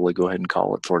should probably go ahead and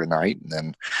call it for tonight, and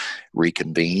then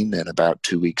reconvene in about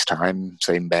 2 weeks' time,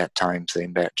 same bat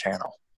channel.